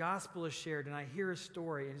gospel is shared and I hear a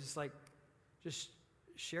story and it's like, just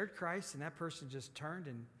shared Christ and that person just turned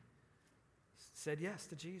and said yes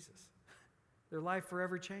to Jesus. Their life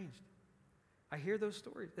forever changed. I hear those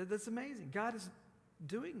stories. That's amazing. God is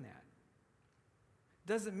doing that.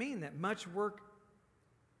 Doesn't mean that much work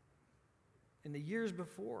in the years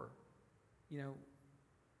before,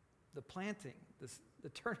 the planting, the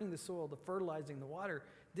turning the soil, the fertilizing, the water,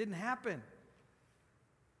 didn't happen.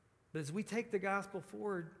 But as we take the gospel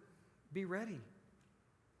forward, be ready.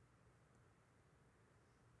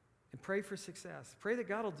 And pray for success. Pray that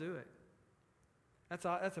God will do it. That's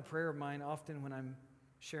a prayer of mine often when I'm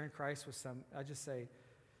sharing Christ with some. I just say,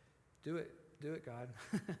 do it, God.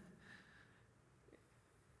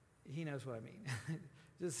 He knows what I mean.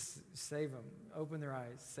 Just save them. Open their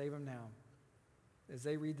eyes. Save them now. As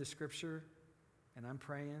they read the scripture, and I'm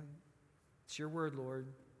praying, it's your word, Lord.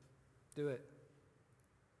 Do it.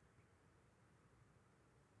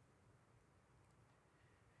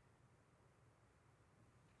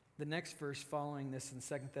 The next verse following this in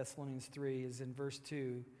 2 Thessalonians 3 is in verse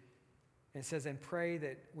 2. It says, and pray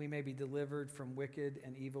that we may be delivered from wicked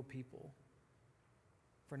and evil people,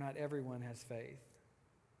 for not everyone has faith.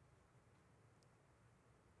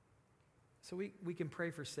 So we can pray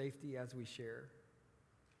for safety as we share.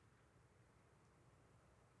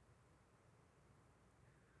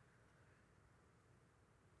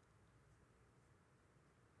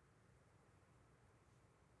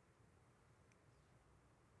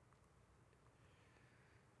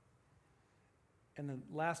 And the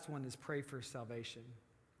last one is pray for salvation.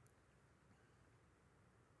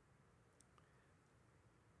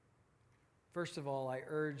 First of all, I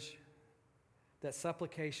urge that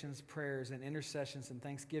supplications, prayers, and intercessions and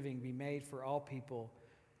thanksgiving be made for all people,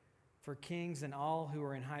 for kings and all who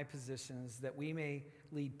are in high positions, that we may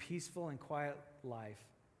lead peaceful and quiet life,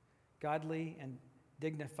 godly and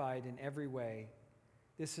dignified in every way.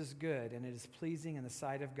 This is good, and it is pleasing in the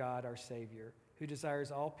sight of God our Savior, who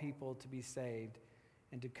desires all people to be saved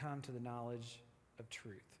and to come to the knowledge of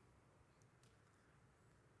truth.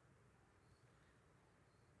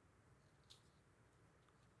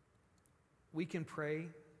 We can pray,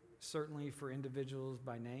 certainly, for individuals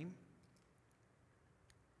by name.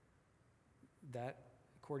 That,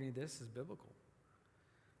 according to this, is biblical.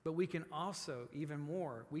 But we can also, even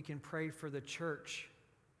more, we can pray for the church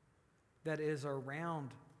that is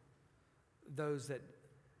around those that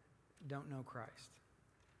don't know Christ.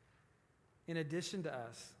 In addition to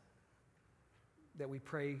us, that we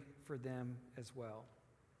pray for them as well.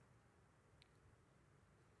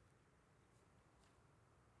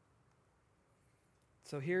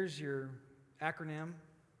 So here's your acronym,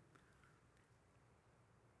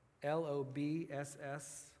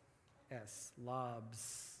 LOBSSS,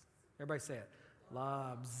 LOBS. Everybody say it.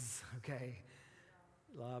 LOBS, okay.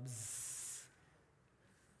 LOBS.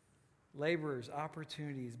 Laborers,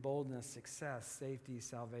 opportunities, boldness, success, safety,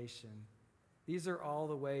 salvation. These are all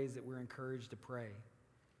the ways that we're encouraged to pray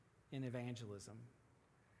in evangelism.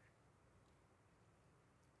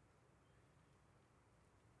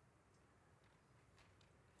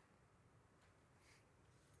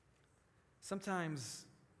 Sometimes,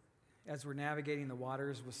 as we're navigating the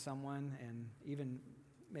waters with someone, and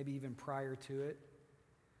maybe even prior to it,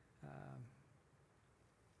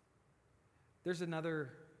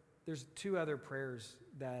 there's two other prayers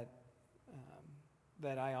that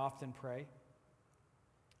I often pray.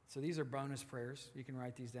 So these are bonus prayers. You can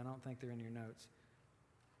write these down. I don't think they're in your notes.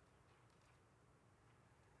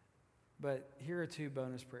 But here are two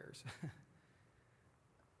bonus prayers.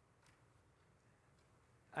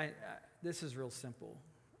 This is real simple.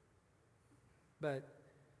 But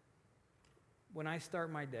when I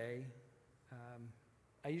start my day,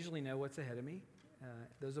 I usually know what's ahead of me,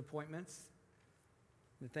 those appointments,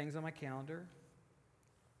 the things on my calendar.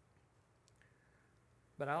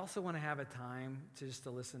 But I also want to have a time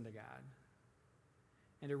to listen to God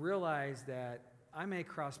and to realize that I may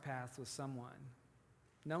cross paths with someone,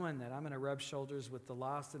 knowing that I'm going to rub shoulders with the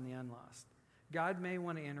lost and the unlost. God may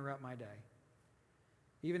want to interrupt my day.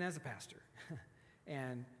 even as a pastor.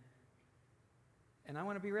 and I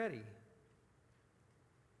want to be ready.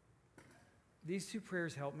 These two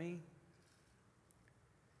prayers help me.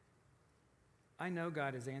 I know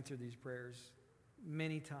God has answered these prayers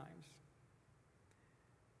many times.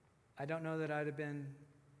 I don't know that I'd have been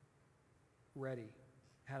ready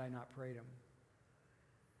had I not prayed them.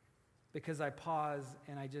 Because I pause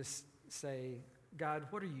and I just say, God,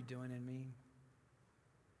 what are you doing in me?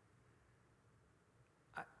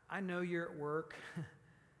 I know you're at work.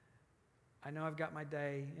 I know I've got my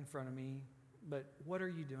day in front of me, but what are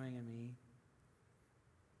you doing in me?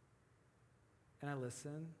 And I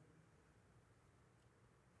listen.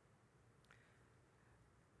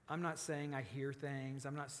 I'm not saying I hear things.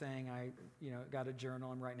 I'm not saying I, got a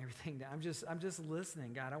journal. I'm writing everything down. I'm just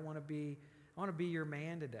listening. God, I want to be your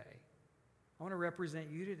man today. I want to represent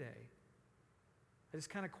you today. I just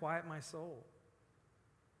kind of quiet my soul.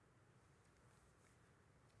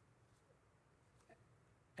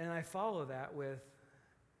 And I follow that with,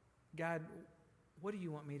 God, what do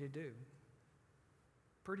you want me to do?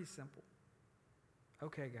 Pretty simple.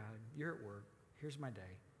 Okay, God, you're at work. Here's my day.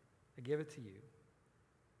 I give it to you.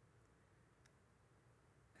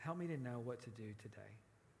 Help me to know what to do today.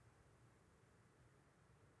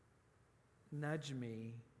 Nudge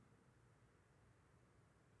me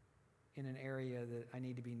in an area that I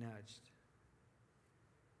need to be nudged.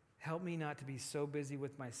 Help me not to be so busy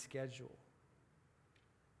with my schedule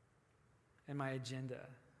and my agenda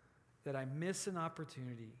that I miss an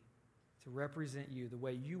opportunity to represent you the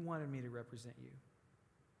way you wanted me to represent you.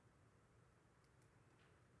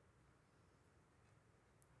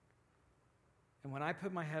 And when I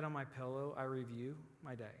put my head on my pillow, I review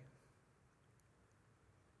my day.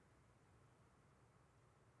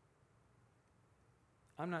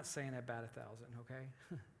 I'm not saying I bat 1,000,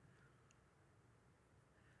 okay?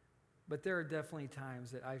 But there are definitely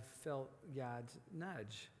times that I've felt God's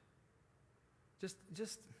nudge.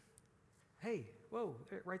 Just, hey, whoa,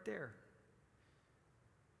 right there.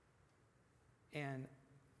 And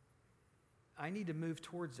I need to move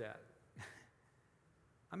towards that.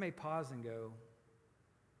 I may pause and go,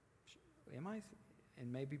 am I?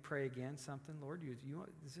 And maybe pray again something. Lord,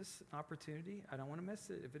 is this an opportunity? I don't want to miss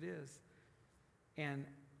it if it is. And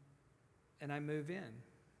I move in.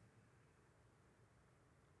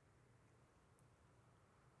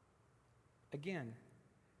 Again,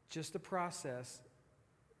 just the process,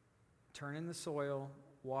 turning the soil,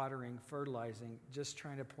 watering, fertilizing, just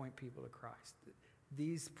trying to point people to Christ.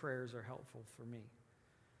 These prayers are helpful for me.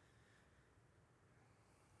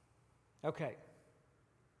 Okay.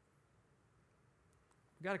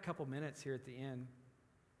 We've got a couple minutes here at the end.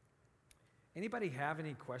 Anybody have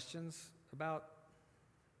any questions about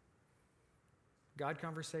God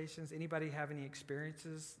conversations? Anybody have any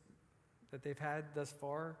experiences that they've had thus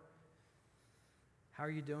far? How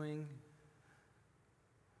are you doing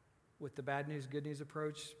with the bad news, good news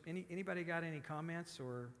approach? Anybody got any comments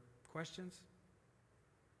or questions?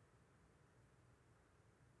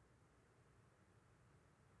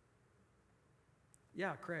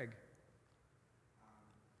 Yeah, Craig.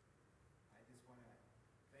 I just want to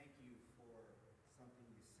thank you for something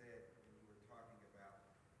you said when you were talking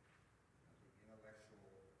about the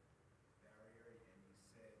intellectual barrier, and you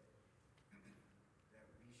said that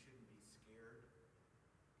we shouldn't be scared.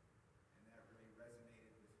 And that really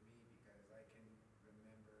resonated with me because I can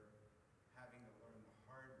remember having to learn the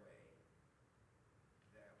hard way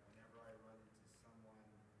that whenever I run into someone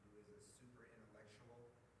who is a super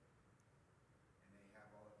intellectual and they have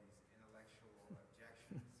all of these intellectual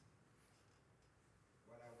objections,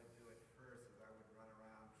 what I would do at first is I would run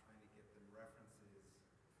around trying to get them references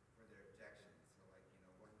for their objections. So like,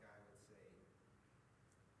 one guy would say,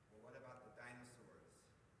 well, what about the dinosaurs?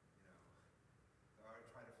 So I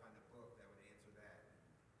would try to find a book that would answer that. And,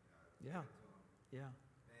 Yeah. give it to him. Yeah.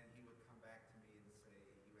 Then he would come back to me and say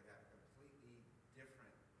he would have a completely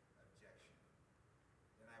different objection.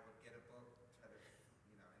 Then I would get a book, try to, and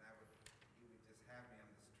he would just have me on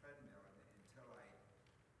this treadmill until I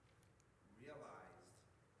realized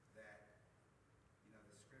that,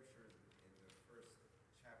 the scripture in the first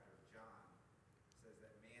chapter of John says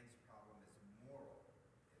that man's problem is moral.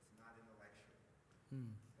 It's not intellectual.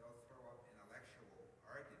 Hmm. They'll throw up intellectual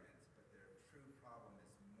arguments, but their true problem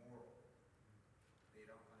is moral. They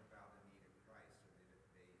don't want to bow the knee to Christ, or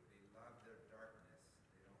they love their darkness.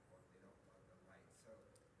 They don't love the light. So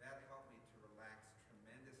that helped me to relax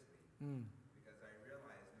tremendously. Hmm. Because I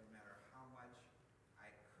realized no matter how much I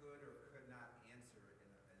could or could not answer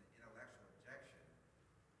an intellectual objection,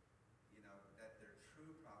 that their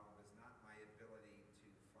true problem is not my ability to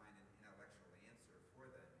find an intellectual answer for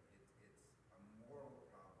them. It's a moral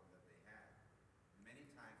problem.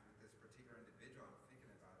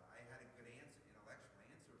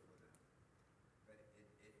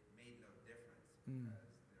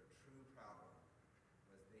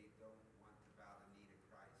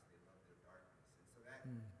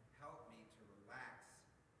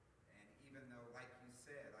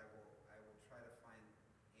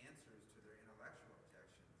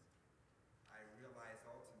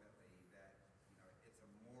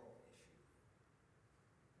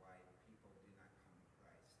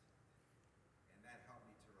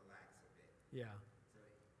 Yeah. So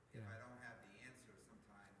if Yeah. I don't have the answer,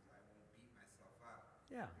 sometimes I won't beat myself up.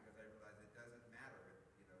 Yeah. Because I realize it doesn't matter.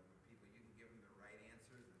 With people, you can give them the right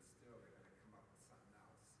answers, and still they're going to come up with something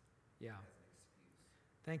else Yeah. as an excuse.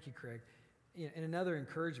 Thank you, Craig. And another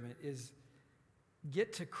encouragement is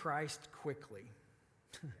get to Christ quickly.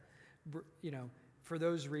 For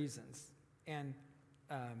those reasons. And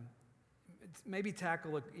maybe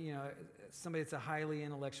tackle, somebody that's a highly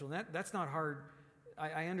intellectual. And that's not hard.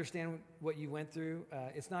 I understand what you went through.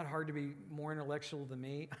 It's not hard to be more intellectual than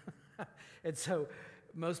me. And so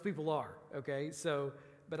most people are, okay? So,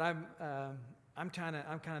 but I'm kind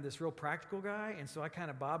of this real practical guy, and so I kind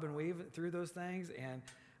of bob and weave through those things. And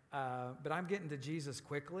but I'm getting to Jesus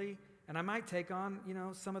quickly. And I might take on,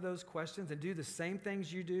 some of those questions and do the same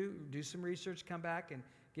things you do some research, come back and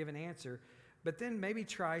give an answer. But then maybe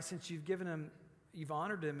try, since you've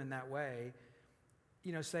honored him in that way,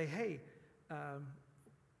 say, hey,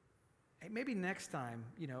 maybe next time,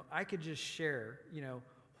 I could just share,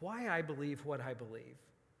 why I believe what I believe.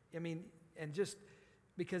 I mean, and just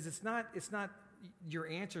because it's not your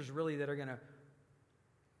answers really that are going to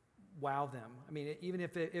wow them. I mean, even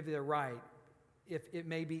if they're right, if it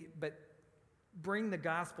may be, but bring the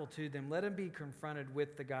gospel to them. Let them be confronted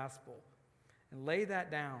with the gospel and lay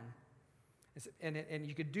that down. And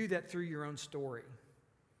you could do that through your own story.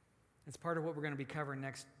 It's part of what we're going to be covering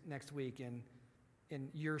next week in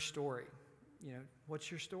your story.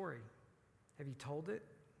 What's your story? Have you told it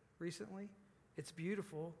recently? It's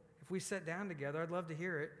beautiful. If we sat down together, I'd love to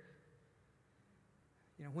hear it.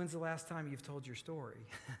 When's the last time you've told your story?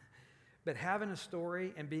 But having a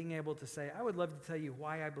story and being able to say, I would love to tell you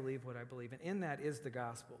why I believe what I believe. And in that is the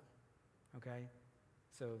gospel. Okay?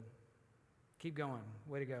 So keep going.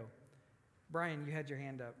 Way to go. Brian, you had your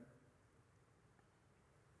hand up.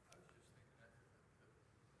 I was just thinking, I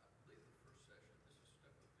believe the first session, this has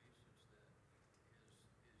stuck with me since then,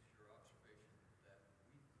 is your observation that we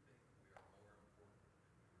think we are more important than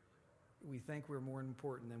we really are. We think we're more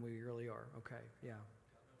important than we really are. Okay, yeah.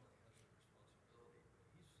 God not only has the responsibility, but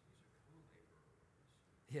he's a co-laborer with us.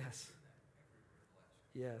 Yes. We've seen that everywhere in the last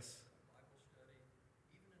couple Yes. of Bible study,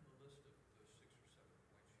 even in the list of those 6 or 7 points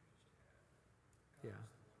you just had. God Yeah.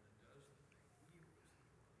 is the one that does the thing. He is the one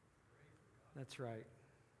you pray for God. That's right.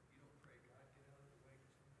 You don't pray, God, get out of the way,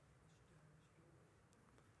 because let's do it.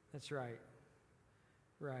 That's right.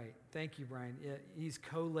 Right. Thank you, Brian. Yeah, he's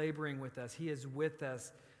co-laboring with us. He is with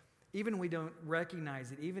us. Even we don't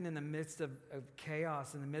recognize it, even in the midst of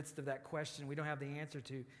chaos, in the midst of that question we don't have the answer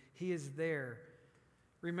to, he is there.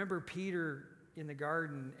 Remember Peter in the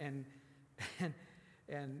garden,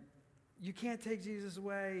 and you can't take Jesus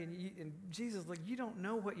away, and Jesus, like, you don't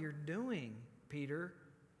know what you're doing, Peter.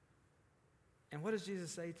 And what does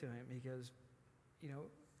Jesus say to him? He goes,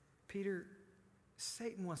 Peter,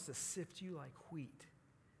 Satan wants to sift you like wheat,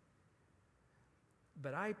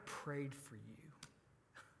 but I prayed for you.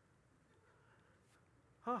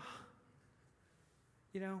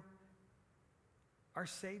 Our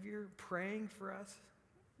Savior praying for us,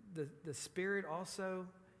 the Spirit also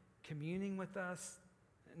communing with us,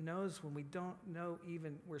 knows when we don't know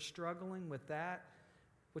even, we're struggling with that,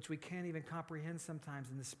 which we can't even comprehend sometimes,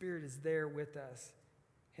 and the Spirit is there with us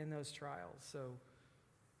in those trials. So,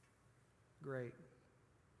 great.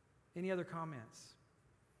 Any other comments?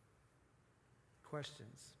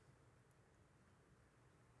 Questions?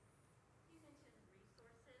 You mentioned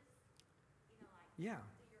resources, like Yeah.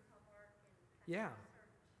 do your homework and Yeah.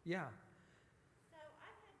 research. Yeah. So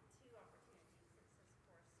I've had 2 opportunities since this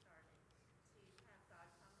course started to have God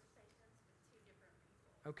conversations with 2 different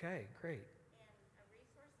people. Okay, great. And a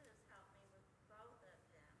resource that has helped me with both of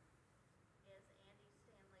them is Andy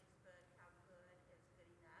Stanley's book, How Good is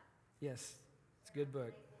Good Enough. Yes, it's a good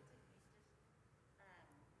book. And I've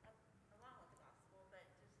been able to use along with the gospel, but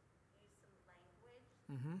just use some language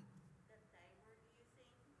Mm-hmm. that they were using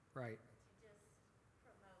Right. to just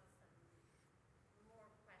promote some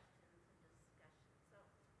more questions and discussion. So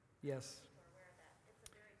Yes. people are aware of that. It's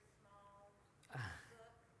a very small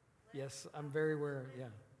book. Yes, I'm very aware.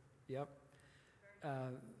 Yeah. Yep.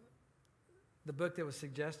 The book that was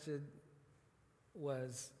suggested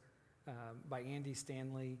was by Andy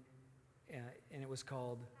Stanley, and it was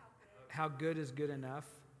called How Good is Good Enough.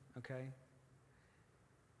 Okay.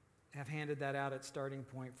 Have handed that out at Starting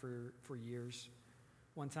Point for years.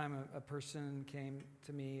 One time a person came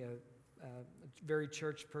to me, a very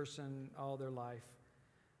church person all their life,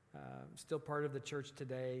 still part of the church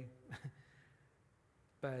today,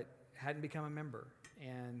 but hadn't become a member.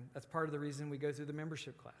 And that's part of the reason we go through the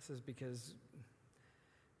membership classes, because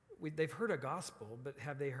they've heard a gospel, but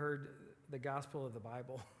have they heard the gospel of the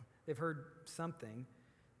Bible? They've heard something,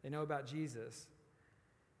 They know about Jesus.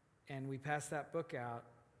 And we passed that book out,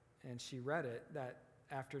 and she read it that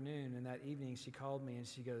afternoon, and that evening she called me and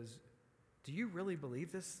she goes, "Do you really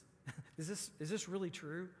believe this? Is this really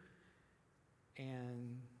true?"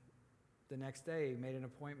 And the next day made an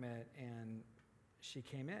appointment, and she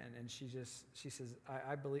came in, and she says,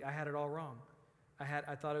 I believe I had it all wrong.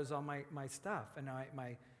 I thought it was all my stuff and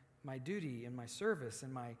my duty and my service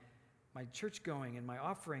and my church going and my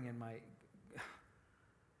offering and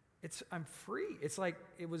I'm free. It's like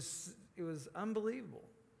it was unbelievable.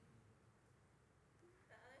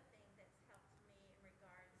 The other thing that's helped me in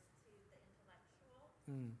regards to the intellectual,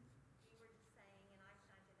 Mm. you were just saying, and I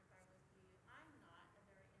can identify with you, I'm not a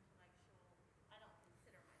very intellectual, I don't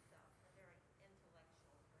consider myself a very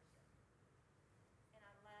intellectual person. And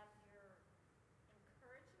I love your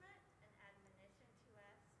encouragement and admonition to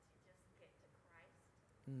us to just get to Christ.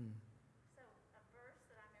 Mm. So a verse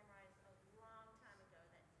that I memorized a long time ago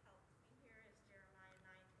that's helped me here is Jeremiah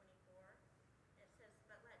 9:24. It says,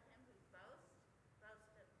 "But let him who boasts,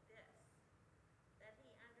 boast of this, that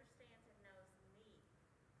he understands and knows me,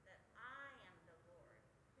 that I am the Lord,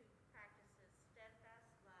 who practices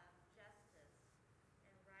steadfast love, justice,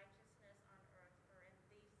 and righteousness on earth, for in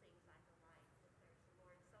these things I delight, declares the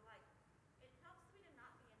Lord." So it helps me to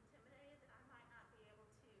not be intimidated that I might not be able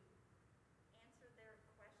to answer their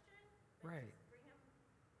question, but Right. just bring them.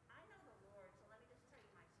 I know the Lord, so let me just tell you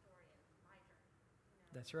my story and my journey.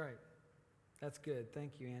 That's right. That's good.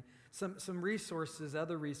 Thank you, Ann. Some resources,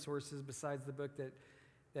 other resources besides the book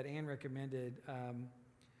that Ann recommended.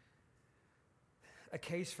 A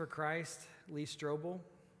Case for Christ, Lee Strobel.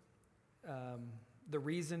 The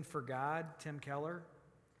Reason for God, Tim Keller.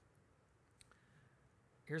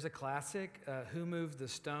 Here's a classic, Who Moved the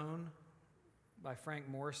Stone by Frank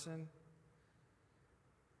Morrison.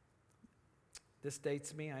 This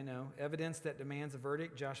dates me, I know. Evidence That Demands a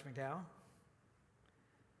Verdict, Josh McDowell.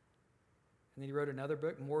 And then he wrote another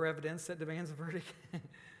book, More Evidence That Demands a Verdict.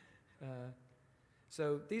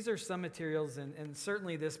 So these are some materials, and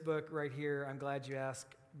certainly this book right here, I'm Glad You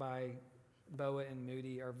Asked, by Boa and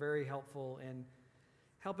Moody, are very helpful in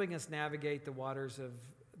helping us navigate the waters of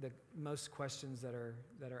the most questions that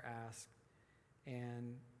are asked.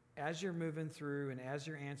 And as you're moving through and as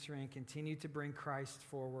you're answering, continue to bring Christ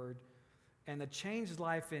forward. And the changed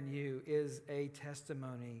life in you is a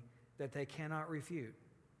testimony that they cannot refute.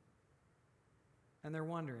 And they're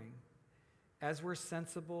wondering, as we're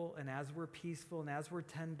sensible and as we're peaceful and as we're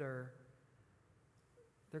tender,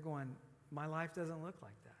 they're going, my life doesn't look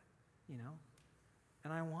like that,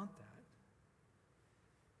 and I want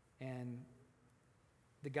that. And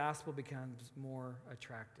the gospel becomes more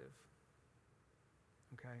attractive.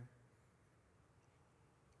 Okay?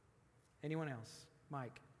 Anyone else?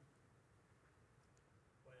 Mike.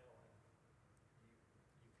 Well,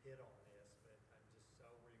 you've hit on this, but I'm just so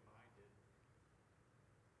reminded.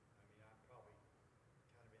 I mean, I'm probably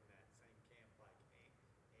kind of in that same camp like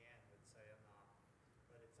Ann would say I'm not,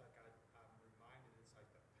 but it's like I'm reminded it's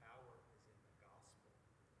like the power is in the gospel.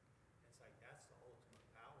 It's like that's the ultimate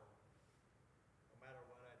power, no matter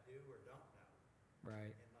what I do or don't know.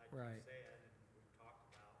 Right. And like Right. you said, and we've talked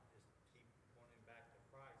about, just keep pointing back to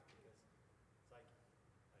Christ, because it's like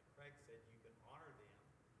Craig said, you can honor them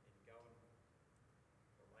and go and,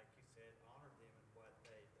 or like you said, honor them in what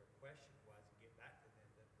their question was and get back to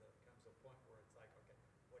them. That there comes a point where it's like, okay,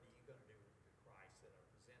 what are you going to do with the Christ that are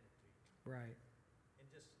presented to you? Right. And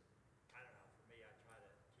just, I don't know, for me, I try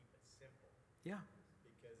to keep it simple, Yeah.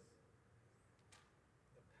 because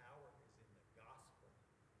the power is in the gospel.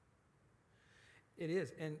 It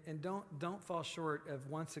is. And don't fall short of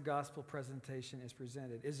once a gospel presentation is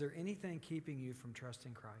presented. Is there anything keeping you from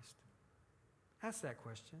trusting Christ? Ask that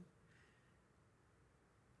question.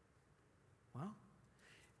 Well,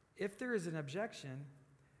 if there is an objection,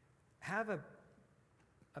 have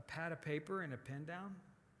a pad of paper and a pen down.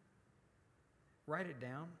 Write it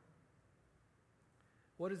down.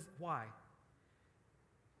 Why?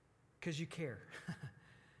 Because you care.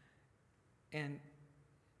 And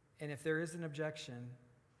if there is an objection,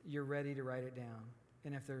 you're ready to write it down.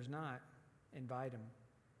 And if there's not, invite them.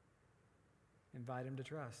 Invite them to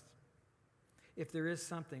trust. If there is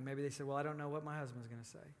something, maybe they say, well, I don't know what my husband's going to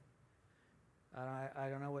say. I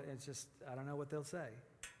don't know I don't know what they'll say.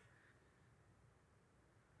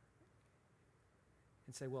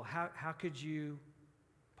 And say, well, how could you,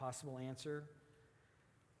 possible answer,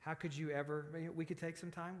 how could you ever, we could take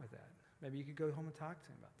some time with that. Maybe you could go home and talk to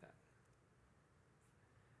him about that.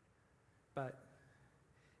 But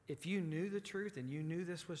if you knew the truth and you knew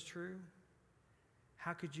this was true,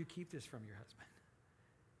 how could you keep this from your husband?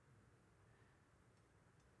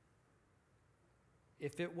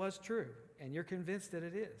 if it was true and you're convinced that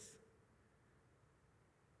it is,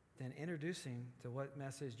 then introduce him to what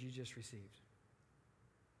message you just received.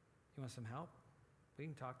 You want some help? We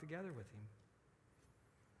can talk together with him.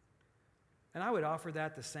 And I would offer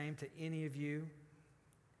that the same to any of you,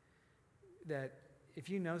 that if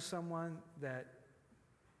you know someone that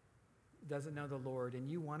doesn't know the Lord and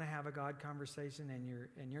you want to have a God conversation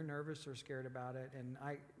and you're nervous or scared about it, and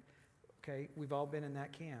we've all been in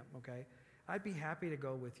that camp, okay? I'd be happy to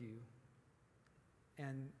go with you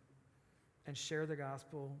and share the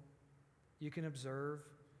gospel. You can observe,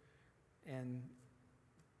 and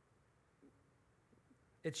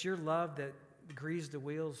it's your love that greased the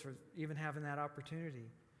wheels for even having that opportunity.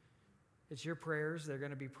 It's your prayers. They're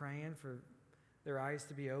going to be praying for their eyes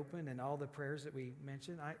to be open, and all the prayers that we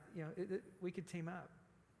mentioned. We could team up,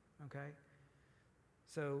 okay?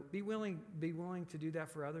 So be willing to do that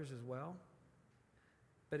for others as well.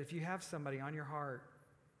 But if you have somebody on your heart,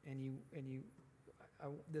 and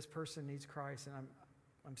this person needs Christ, and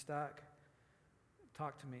I'm stuck,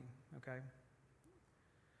 talk to me, okay?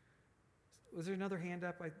 Was there another hand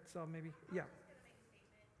up I saw maybe? Yeah. I was just going to make a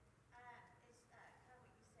statement. It's kind of what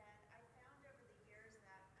you said. I found over the years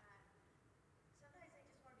that sometimes they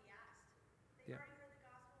just want to be asked. They've Yeah. already heard the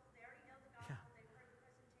gospel. They already know the Yeah. gospel. They've heard the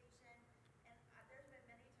presentation. And there's been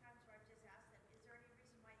many times where I've just asked them, is there any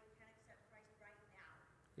reason why you can't accept Christ right now?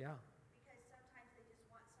 Yeah. Because sometimes they just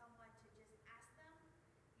want someone to just ask them.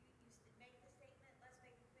 Make the statement, let's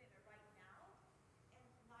make a commitment right now. And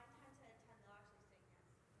 9 times out of 10, they'll actually say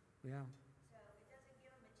yes. Yeah. So it doesn't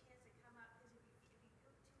give them a chance to come up, because if you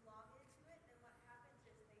put too long into it, then what happens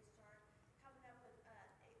is they start coming up with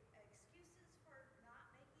excuses for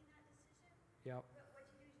not making that decision. Yep. But what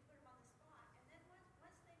you do is you put them on the spot, and then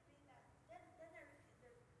once they made that, then they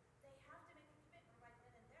have to make a commitment right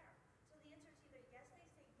then and there. So the answer is either yes, they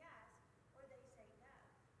say yes, or they say no.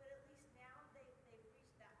 But at least now they've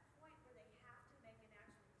reached that point where they have to make an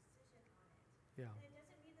actual decision on it. Yeah. And it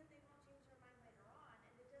doesn't mean that they won't change their mind later on,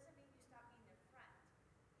 and it doesn't mean you stop being their friend.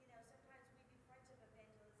 Sometimes we do friendship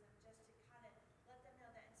evangelism just to kind of let them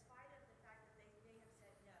know that in spite of the fact that they may have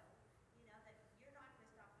said no, that you're not going to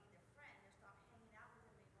stop being their friend or stop hanging out with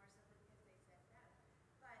them anymore simply because they said no.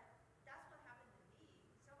 But that's what happened to me.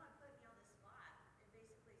 Someone put me on the spot and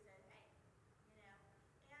basically said, hey, and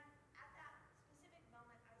at that specific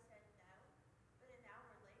moment I said no, but an hour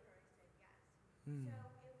later I said yes. Mm. So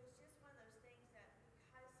it was just one of those things that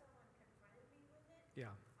because someone confronted me with it, Yeah.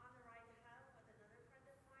 on the ride home with another friend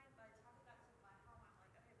of mine, by the time we got to my home, I'm like,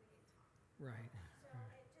 okay, we need to talk. Right. So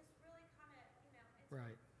it just really kind of, and so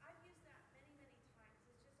Right. I've used that many, many times.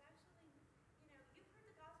 It's just actually, you've heard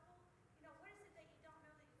the gospel. What is it that you don't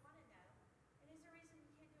know that you want to know? And is there a reason you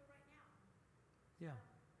can't do it right now? Yeah.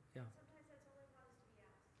 Yeah. Sometimes that's all I want is to be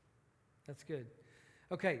asked. That's good.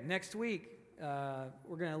 Okay, next week,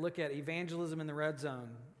 we're going to look at evangelism in the red zone.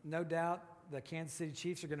 No doubt the Kansas City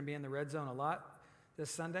Chiefs are going to be in the red zone a lot this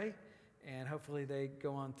Sunday, and hopefully they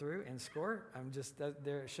go on through and score.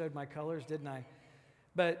 There showed my colors, didn't I?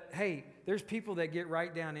 But hey, there's people that get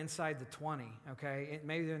right down inside the 20, okay?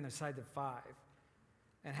 Maybe they're inside the 5.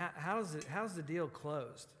 And how's the deal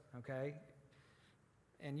closed, okay?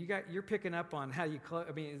 And you're picking up on how you close.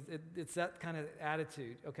 I mean, it's that kind of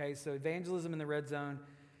attitude, okay? So evangelism in the red zone,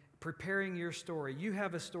 preparing your story. You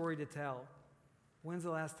have a story to tell. When's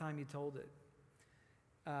the last time you told it?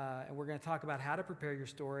 And we're going to talk about how to prepare your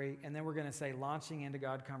story, and then we're going to say launching into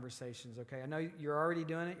God conversations, okay? I know you're already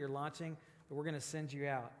doing it, you're launching, but we're going to send you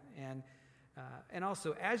out. And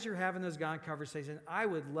also, as you're having those God conversations, I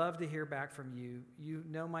would love to hear back from you. You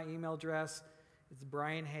know my email address. It's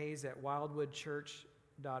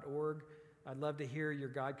brianhayes@wildwoodchurch.org. I'd love to hear your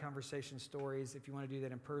God conversation stories. If you want to do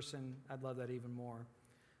that in person, I'd love that even more.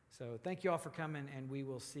 So thank you all for coming, and we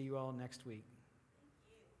will see you all next week.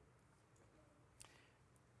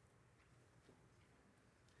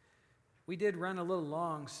 We did run a little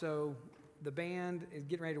long, so the band is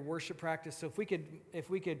getting ready to worship practice. So if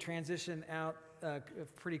we could transition out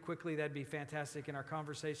pretty quickly, that'd be fantastic, and our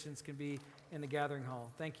conversations can be in the gathering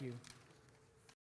hall. Thank you.